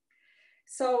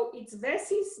 so it's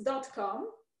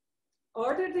veseys.com,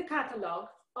 order the catalog,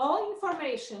 all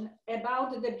information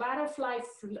about the butterfly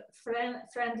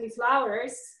friendly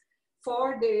flowers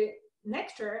for the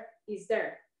nectar is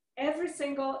there. Every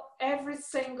single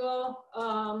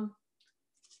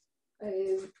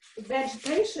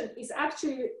vegetation is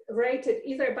actually rated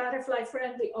either butterfly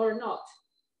friendly or not,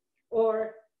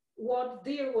 or what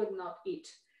deer would not eat.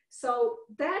 So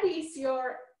that is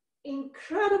your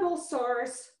incredible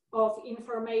source of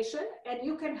information, and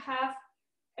you can have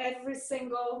every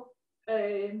single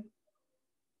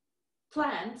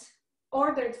plant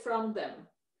ordered from them.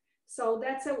 So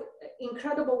that's an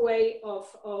incredible way of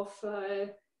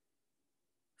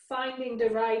finding the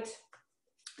right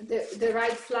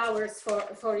flowers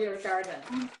for your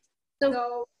garden.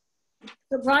 So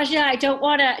Grazyna, I don't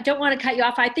want to cut you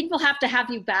off. I think we'll have to have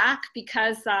you back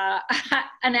because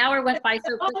an hour went by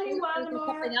so quickly.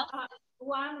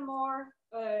 One more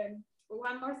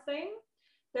thing.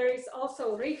 There is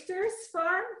also Richter's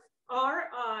Farm,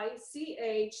 Richters.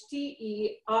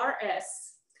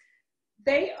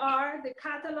 They are the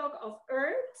catalog of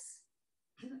herbs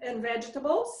and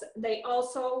vegetables. They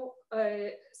also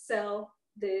sell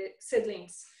the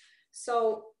seedlings.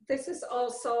 So this is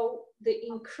also the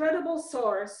incredible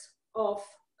source of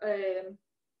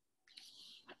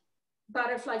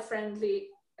butterfly-friendly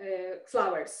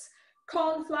flowers,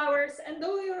 coneflowers. And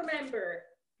do you remember,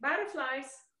 butterflies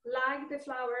like the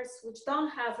flowers which don't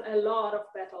have a lot of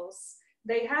petals.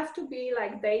 They have to be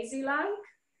like daisy-like.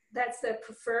 That's their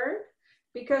preferred,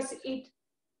 because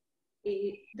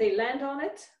they land on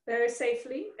it very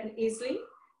safely and easily.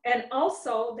 And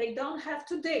also they don't have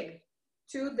to dig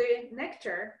to the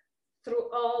nectar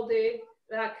through all the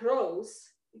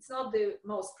rows. It's not the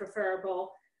most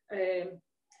preferable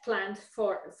plant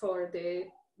for the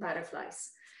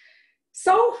butterflies.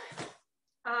 So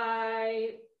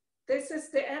this is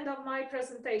the end of my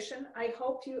presentation. I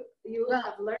hope you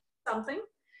have learned something.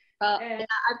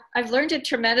 I've learned a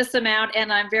tremendous amount,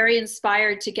 and I'm very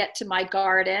inspired to get to my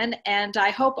garden. And I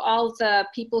hope all the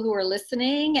people who are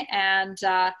listening and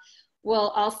will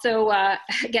also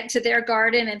get to their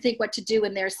garden and think what to do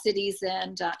in their cities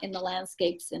and in the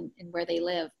landscapes and where they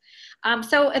live.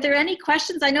 So are there any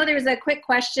questions? I know there was a quick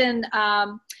question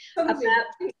about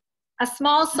a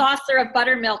small saucer of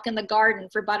buttermilk in the garden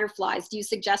for butterflies. Do you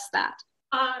suggest that?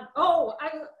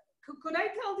 Could I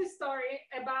tell this story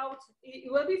about,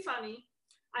 it will be funny.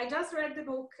 I just read the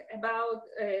book about,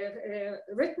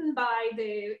 written by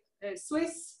the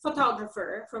Swiss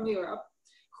photographer from Europe,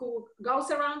 who goes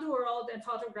around the world and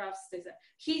photographs this.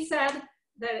 He said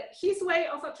that his way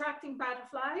of attracting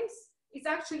butterflies is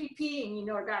actually peeing in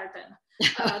your garden.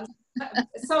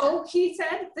 So he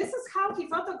said this is how he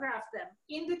photographed them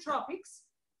in the tropics,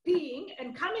 peeing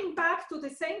and coming back to the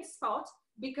same spot,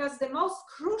 because the most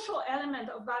crucial element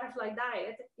of butterfly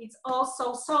diet is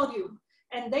also sodium,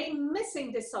 and they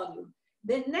missing the sodium.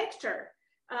 The nectar,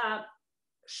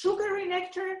 sugary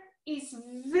nectar, is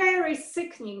very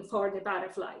sickening for the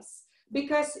butterflies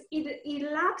because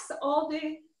it lacks all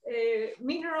the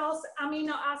minerals,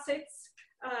 amino acids.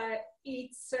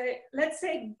 It's, let's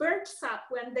say, bird sap.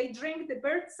 When they drink the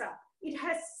bird sap, it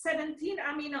has 17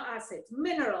 amino acids,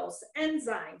 minerals,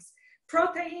 enzymes,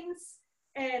 proteins,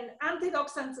 and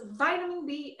antioxidants, vitamin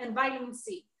B and vitamin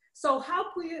C. So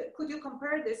how could you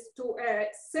compare this to a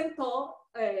simple,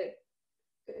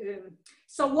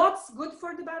 so what's good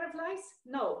for the butterflies?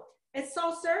 No, a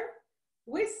saucer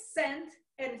with sand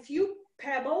and few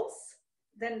pebbles,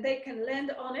 then they can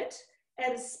land on it,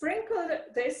 and sprinkle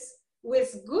this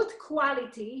with good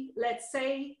quality, let's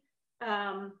say,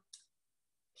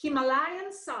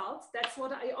 Himalayan salt. That's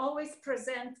what I always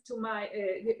present to my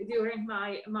during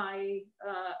my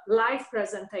live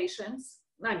presentations.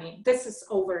 I mean, this is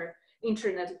over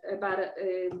internet, about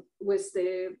with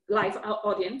the live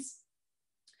audience.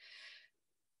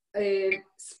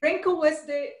 Sprinkle with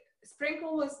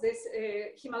this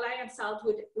Himalayan salt,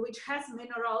 which has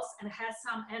minerals and has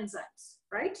some enzymes,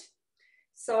 right?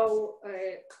 So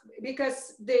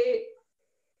because the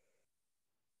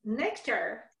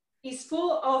nectar is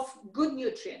full of good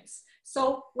nutrients.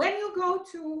 So when you go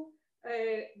to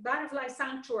butterfly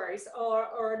sanctuaries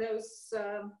or those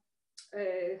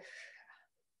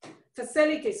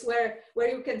facilities where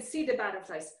you can see the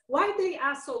butterflies, why they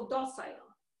are so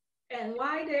docile and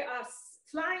why they are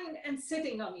flying and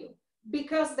sitting on you?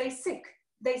 Because they sick.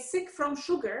 They sick from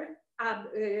sugar,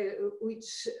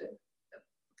 which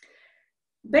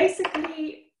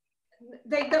basically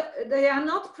they are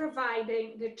not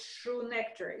providing the true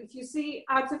nectar. If you see,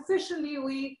 artificially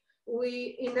we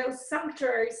in those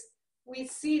sanctuaries we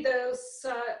see those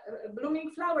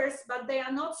blooming flowers, but they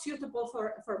are not suitable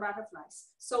for butterflies.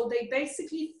 So they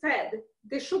basically fed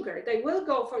the sugar. They will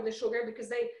go for the sugar because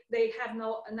they have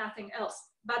nothing else,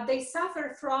 but they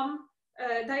suffer from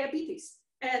diabetes,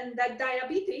 and that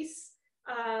diabetes,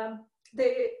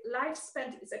 the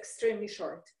lifespan is extremely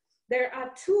short. There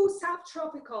are two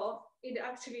subtropical,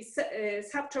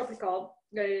 subtropical,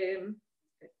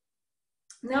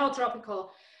 neotropical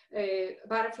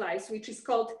butterflies, which is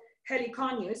called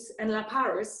Heliconius and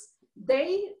Laparus,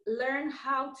 they learn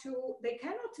how to, they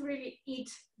cannot really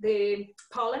eat the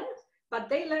pollen, but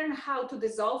they learn how to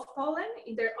dissolve pollen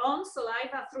in their own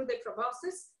saliva through the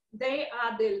proboscis. They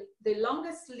are the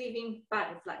longest living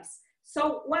butterflies.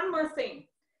 So one more thing,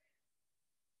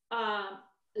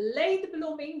 late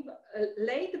blooming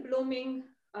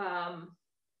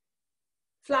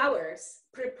flowers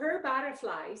prepare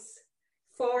butterflies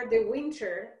for the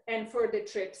winter and for the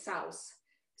trip south.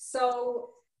 So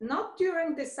not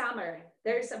during the summer,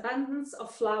 there is abundance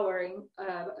of flowering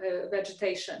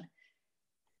vegetation.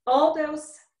 All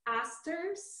those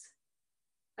asters,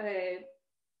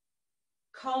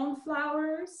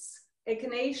 coneflowers,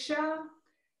 echinacea,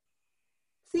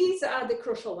 these are the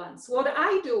crucial ones. What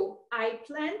I do, I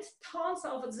plant tons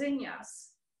of zinnias,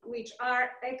 which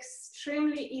are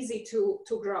extremely easy to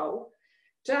grow.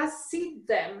 Just seed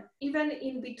them even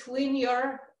in between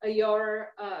your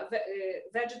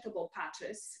vegetable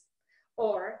patches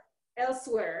or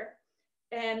elsewhere.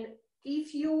 And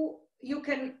if you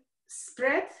can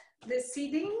spread the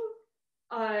seeding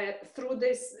through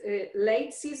this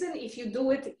late season, if you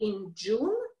do it in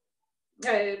June,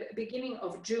 beginning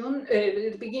of June,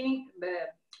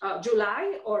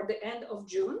 July or the end of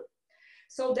June.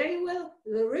 So they will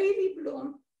really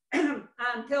bloom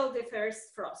until the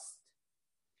first frost.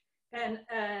 And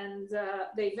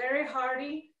they're very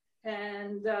hardy.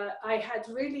 And I had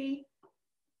really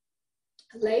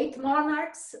late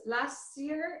monarchs last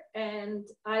year. And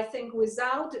I think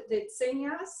without the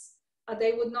zinnias,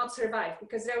 they would not survive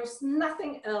because there was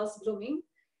nothing else blooming.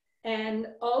 And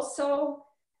also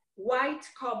white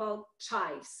cobalt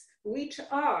chives, which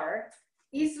are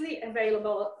easily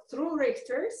available through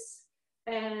Richter's.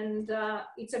 And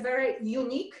it's a very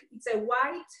unique, it's a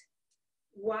white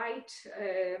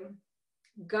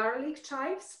garlic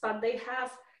chives, but they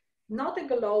have not a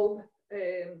globe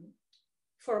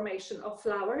formation of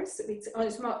flowers. It's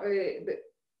only small,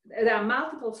 there are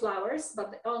multiple flowers,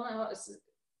 but they almost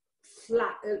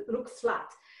flat, look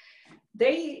flat.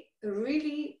 They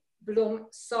really bloom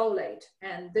so late,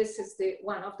 and this is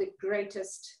one of the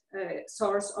greatest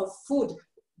source of food.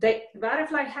 The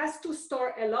butterfly has to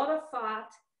store a lot of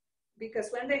fat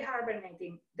because when they're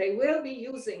hibernating, they will be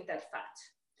using that fat,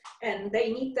 and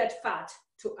they need that fat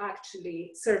to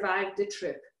actually survive the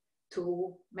trip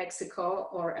to Mexico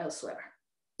or elsewhere.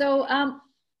 So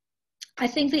I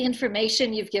think the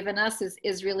information you've given us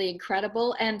is really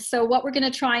incredible. And so what we're going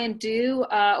to try and do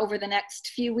over the next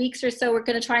few weeks or so, we're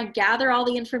going to try and gather all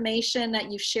the information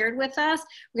that you've shared with us.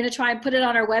 We're going to try and put it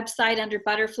on our website under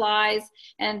butterflies,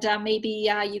 and maybe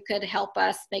you could help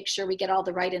us make sure we get all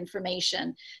the right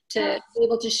information to be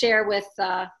able to share with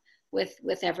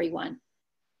everyone.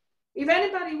 If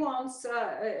anybody wants,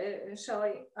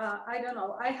 Shelly, I don't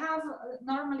know, I have,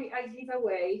 normally I give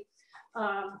away,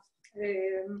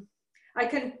 I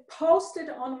can post it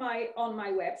on my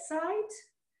website.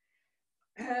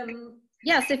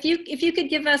 Yes, if you could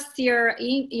give us your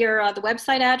the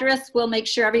website address, we'll make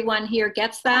sure everyone here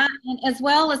gets that. And as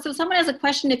well as, so someone has a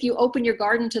question, if you open your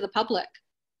garden to the public.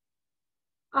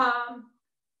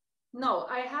 No,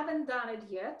 I haven't done it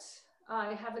yet.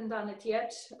 I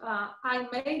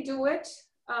may do it.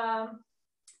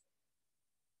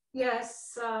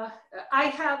 Yes, I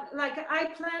have, like I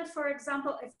plant, for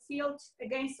example, a field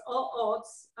against all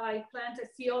odds. I plant a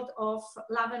field of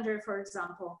lavender, for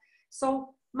example.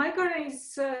 So my garden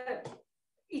is,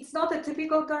 it's not a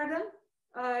typical garden,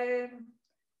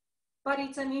 but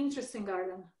it's an interesting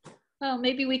garden. Well,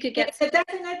 maybe we could get...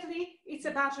 Definitely, it's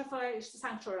a butterfly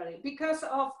sanctuary because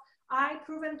of, I've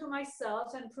proven to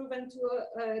myself and proven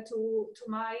to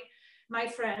my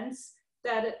friends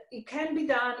that it can be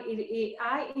done.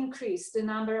 I increased the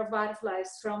number of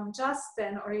butterflies from just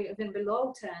 10 or even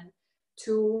below 10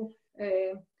 to,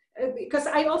 because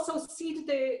I also seed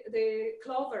the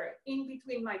clover in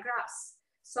between my grass.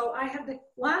 So I have the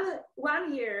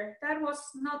one year, that was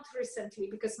not recently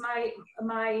because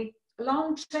my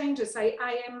lawn changes.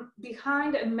 I am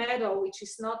behind a meadow, which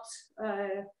is not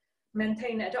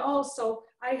maintained at all. So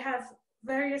I have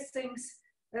various things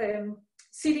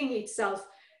seeding itself.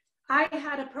 I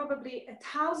had probably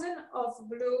 1,000 of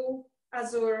blue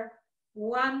azure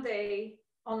one day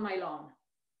on my lawn.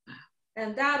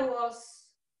 And that was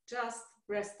just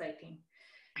breathtaking.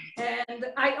 And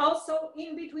I also,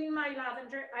 in between my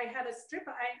lavender, I have a strip,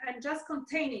 I'm just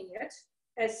containing it,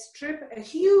 a strip, a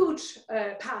huge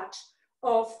patch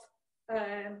of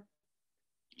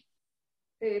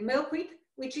milkweed,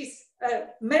 which is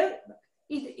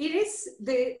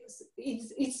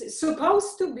it's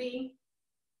supposed to be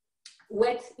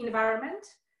wet environment,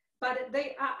 but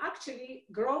they are actually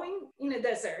growing in a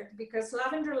desert because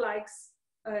lavender likes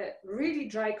really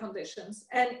dry conditions,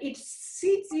 and it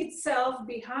seats itself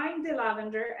behind the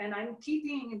lavender, and I'm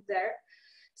keeping it there.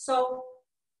 So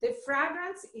the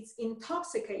fragrance is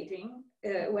intoxicating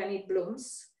when it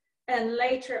blooms, and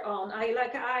later on,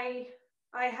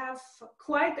 I have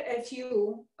quite a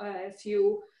few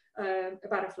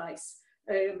butterflies,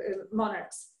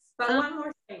 monarchs. But one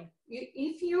more thing,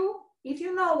 if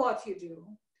you know what you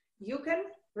do, you can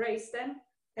raise them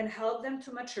and help them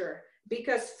to mature,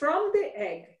 because from the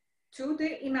egg to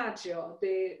the imago,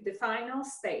 the final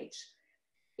stage,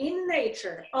 in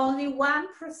nature, only 1%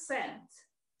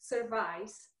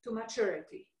 survives to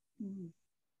maturity. Mm-hmm.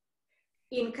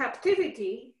 In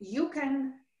captivity, you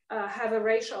can have a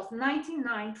ratio of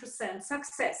 99%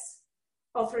 success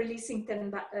of releasing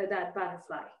that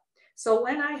butterfly. So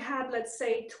when I had, let's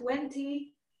say,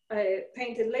 20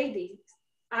 painted ladies,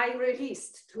 I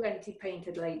released 20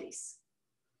 painted ladies.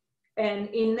 And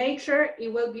in nature,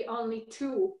 it will be only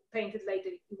 2 painted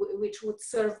ladies which would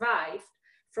survive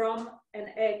from an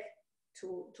egg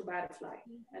to butterfly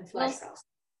and fly south.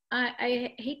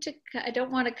 I hate to, I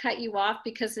don't want to cut you off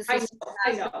because this is,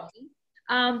 I know.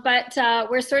 But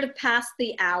we're sort of past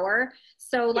the hour.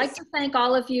 So I'd like to thank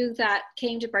all of you that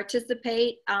came to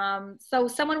participate. So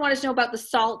someone wanted to know about the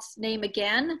salt name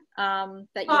again.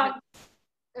 That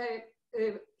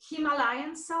you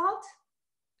Himalayan salt.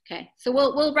 Okay, so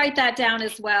we'll write that down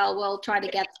as well. We'll try to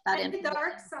get that in. Any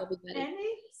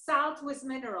salt with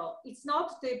mineral. It's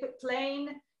not the plain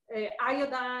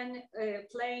iodine,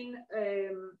 plain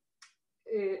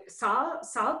salt.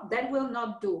 That will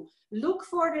not do. Look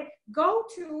for go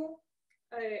to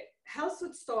a health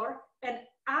food store and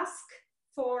ask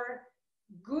for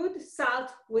good salt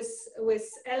with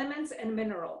elements and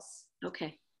minerals.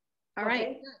 Okay, all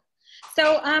right.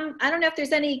 So I don't know if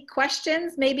there's any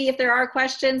questions. Maybe if there are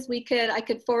questions, I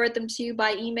could forward them to you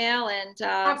by email. And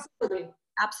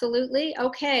absolutely.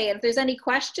 Okay. And if there's any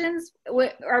questions,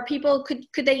 are people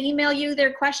could they email you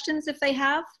their questions if they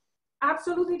have?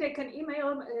 Absolutely, they can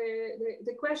email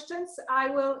the questions. I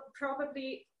will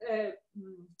probably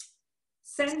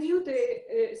send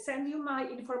you my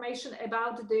information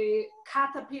about the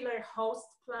caterpillar host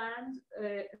plants,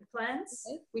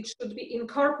 okay, which should be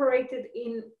incorporated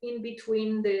in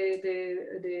between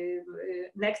the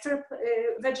nectar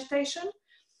vegetation,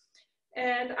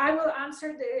 and I will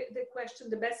answer the question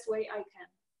the best way I can.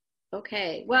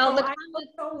 Okay. Well, so I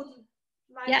also would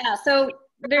like so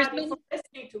there's been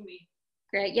listening to me.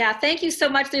 Great. Yeah. Thank you so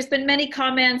much. There's been many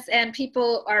comments and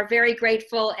people are very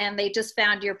grateful, and they just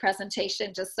found your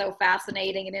presentation just so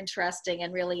fascinating and interesting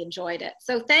and really enjoyed it.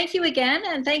 So thank you again.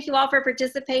 And thank you all for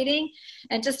participating.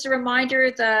 And just a reminder,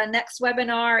 the next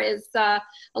webinar is a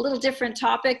little different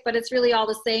topic, but it's really all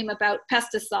the same about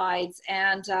pesticides.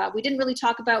 And we didn't really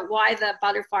talk about why the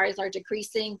butterflies are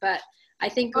decreasing, but I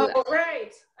think. Oh,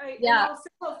 great. Yeah.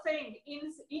 Simple thing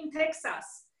in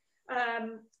Texas.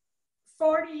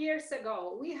 40 years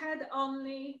ago, we had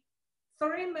only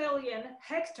 3 million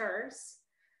hectares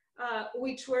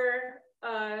which were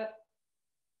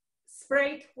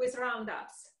sprayed with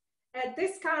Roundups. At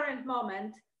this current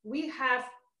moment, we have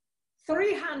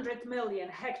 300 million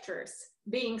hectares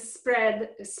being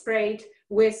sprayed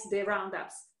with the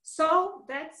Roundups. So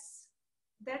that's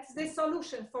the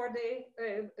solution for the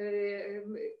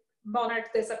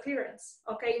monarch disappearance.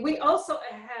 Okay, we also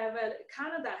have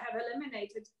Canada have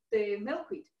eliminated the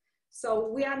milkweed, so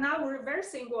we are now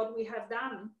reversing what we have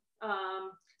done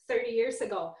 30 years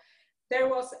ago. There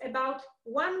was about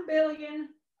 1 billion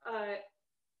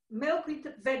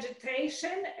milkweed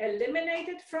vegetation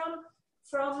eliminated from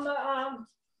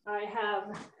I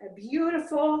have a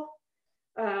beautiful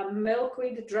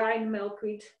milkweed, dried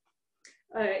milkweed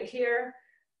here.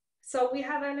 So we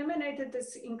have eliminated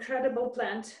this incredible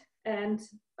plant, and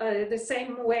the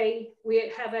same way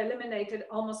we have eliminated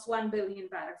almost 1 billion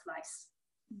butterflies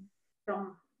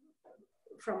from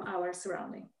our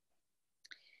surrounding.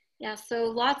 Yeah, so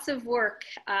lots of work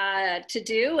to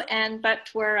do, but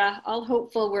we're all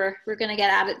hopeful we're going to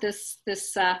get at it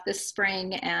this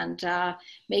spring and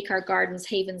make our gardens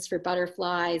havens for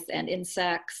butterflies and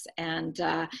insects and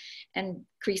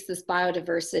increase this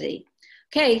biodiversity.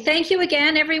 Okay, thank you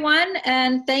again, everyone,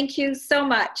 and thank you so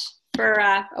much for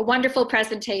a wonderful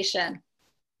presentation.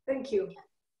 Thank you.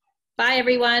 Bye,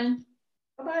 everyone.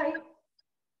 Bye-bye.